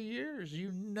 40 years.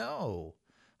 You know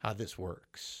how this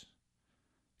works.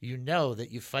 You know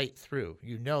that you fight through.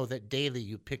 You know that daily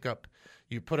you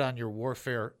put on your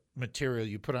warfare material,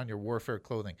 you put on your warfare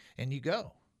clothing, and you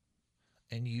go.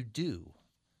 And you do.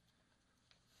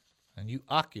 And you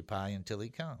occupy until he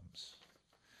comes.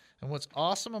 And what's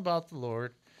awesome about the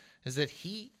Lord is that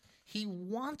He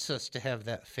wants us to have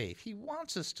that faith. He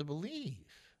wants us to believe.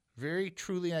 Very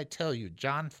truly I tell you,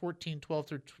 John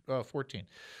 14:12-14.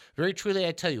 Very truly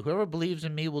I tell you, whoever believes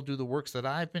in me will do the works that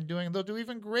I've been doing, and they'll do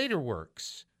even greater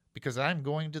works, because I'm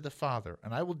going to the Father,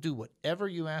 and I will do whatever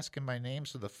you ask in my name,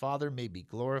 so the Father may be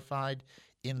glorified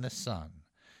in the Son.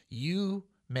 You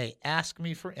may ask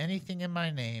me for anything in my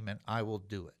name, and I will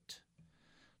do it.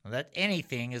 Now, that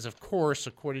anything is, of course,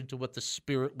 according to what the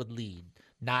Spirit would lead,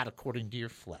 not according to your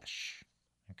flesh.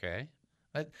 Okay?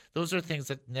 Those are things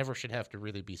that never should have to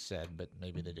really be said, but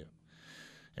maybe they do.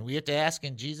 And we have to ask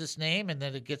in Jesus' name, and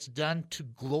then it gets done to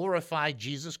glorify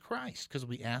Jesus Christ, because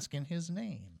we ask in his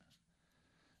name.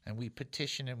 And we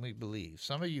petition and we believe.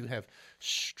 Some of you have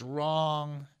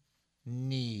strong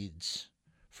needs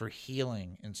for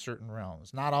healing in certain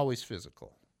realms, not always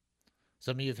physical.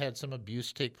 Some of you have had some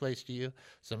abuse take place to you.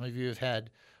 Some of you have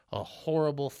had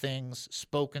horrible things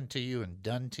spoken to you and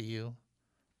done to you.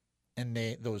 And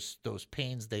those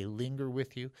pains, they linger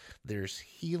with you. There's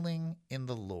healing in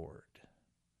the Lord.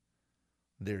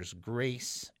 There's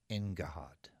grace in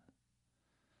God.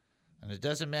 And it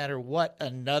doesn't matter what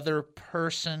another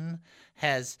person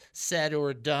has said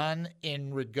or done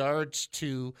in regards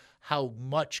to how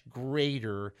much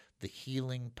greater the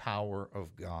healing power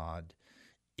of God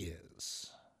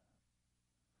is.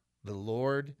 The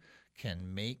Lord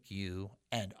can make you,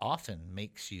 and often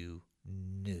makes you,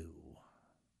 new.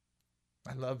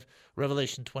 I love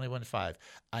Revelation 21:5.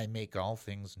 I make all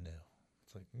things new.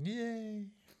 It's like, yay,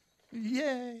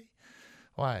 yay.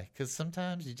 Why? Because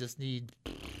sometimes you just need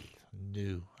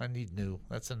new. I need new.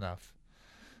 That's enough.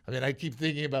 I mean, I keep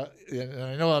thinking about, and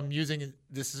I know I'm using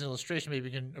this as an illustration, maybe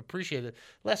you can appreciate it.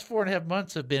 The last 4.5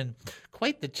 months have been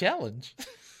quite the challenge,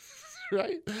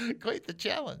 right? Quite the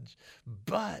challenge.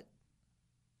 But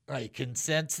I can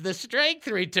sense the strength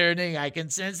returning. I can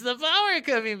sense the power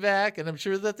coming back, and I'm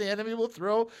sure that the enemy will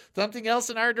throw something else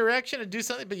in our direction and do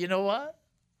something. But you know what?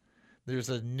 There's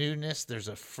a newness, there's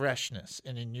a freshness.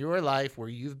 And in your life where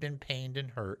you've been pained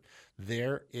and hurt,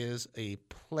 there is a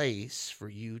place for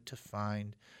you to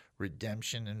find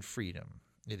redemption and freedom.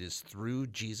 It is through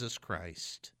Jesus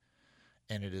Christ,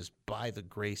 and it is by the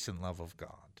grace and love of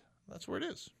God. That's where it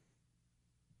is.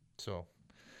 So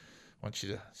I want you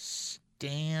to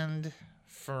stand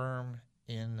firm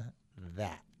in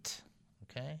that,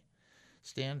 okay?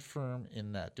 Stand firm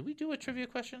in that. Did we do a trivia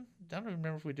question? I don't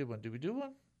remember if we did one. Did we do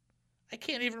one? I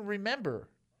can't even remember.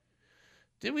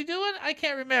 Did we do it? I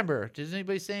can't remember. Does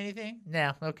anybody say anything?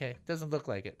 No. Okay. Doesn't look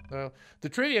like it. Well, the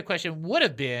trivia question would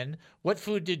have been, what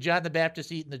food did John the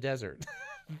Baptist eat in the desert?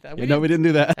 We didn't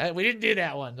do that. We didn't do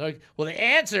that one. Well, the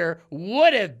answer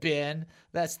would have been,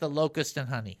 that's the locust and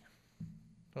honey.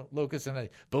 Locust and honey.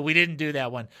 But we didn't do that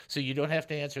one. So you don't have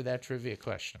to answer that trivia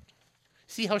question.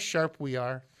 See how sharp we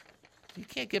are? You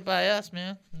can't get by us,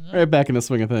 man. No. Right back in the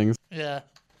swing of things. Yeah.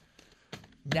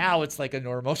 Now it's like a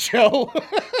normal show.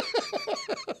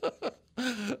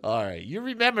 All right. You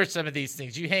remember some of these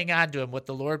things. You hang on to them. What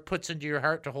the Lord puts into your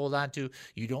heart to hold on to,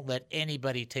 you don't let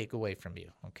anybody take away from you,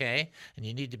 okay? And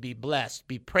you need to be blessed.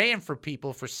 Be praying for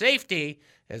people for safety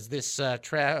as this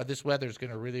weather is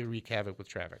going to really wreak havoc with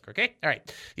traffic, okay? All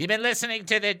right. You've been listening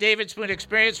to the David Spoon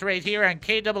Experience right here on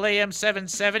KAAM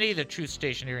 770, the truth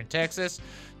station here in Texas.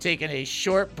 Taking a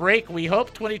short break, we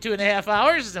hope, 22 and a half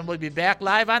hours, and we'll be back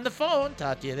live on the phone.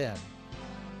 Talk to you then.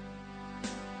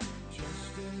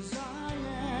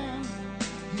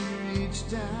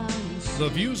 The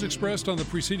views expressed on the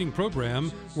preceding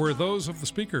program were those of the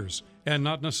speakers and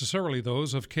not necessarily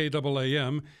those of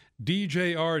KAAM,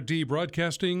 DJRD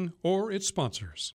Broadcasting, or its sponsors.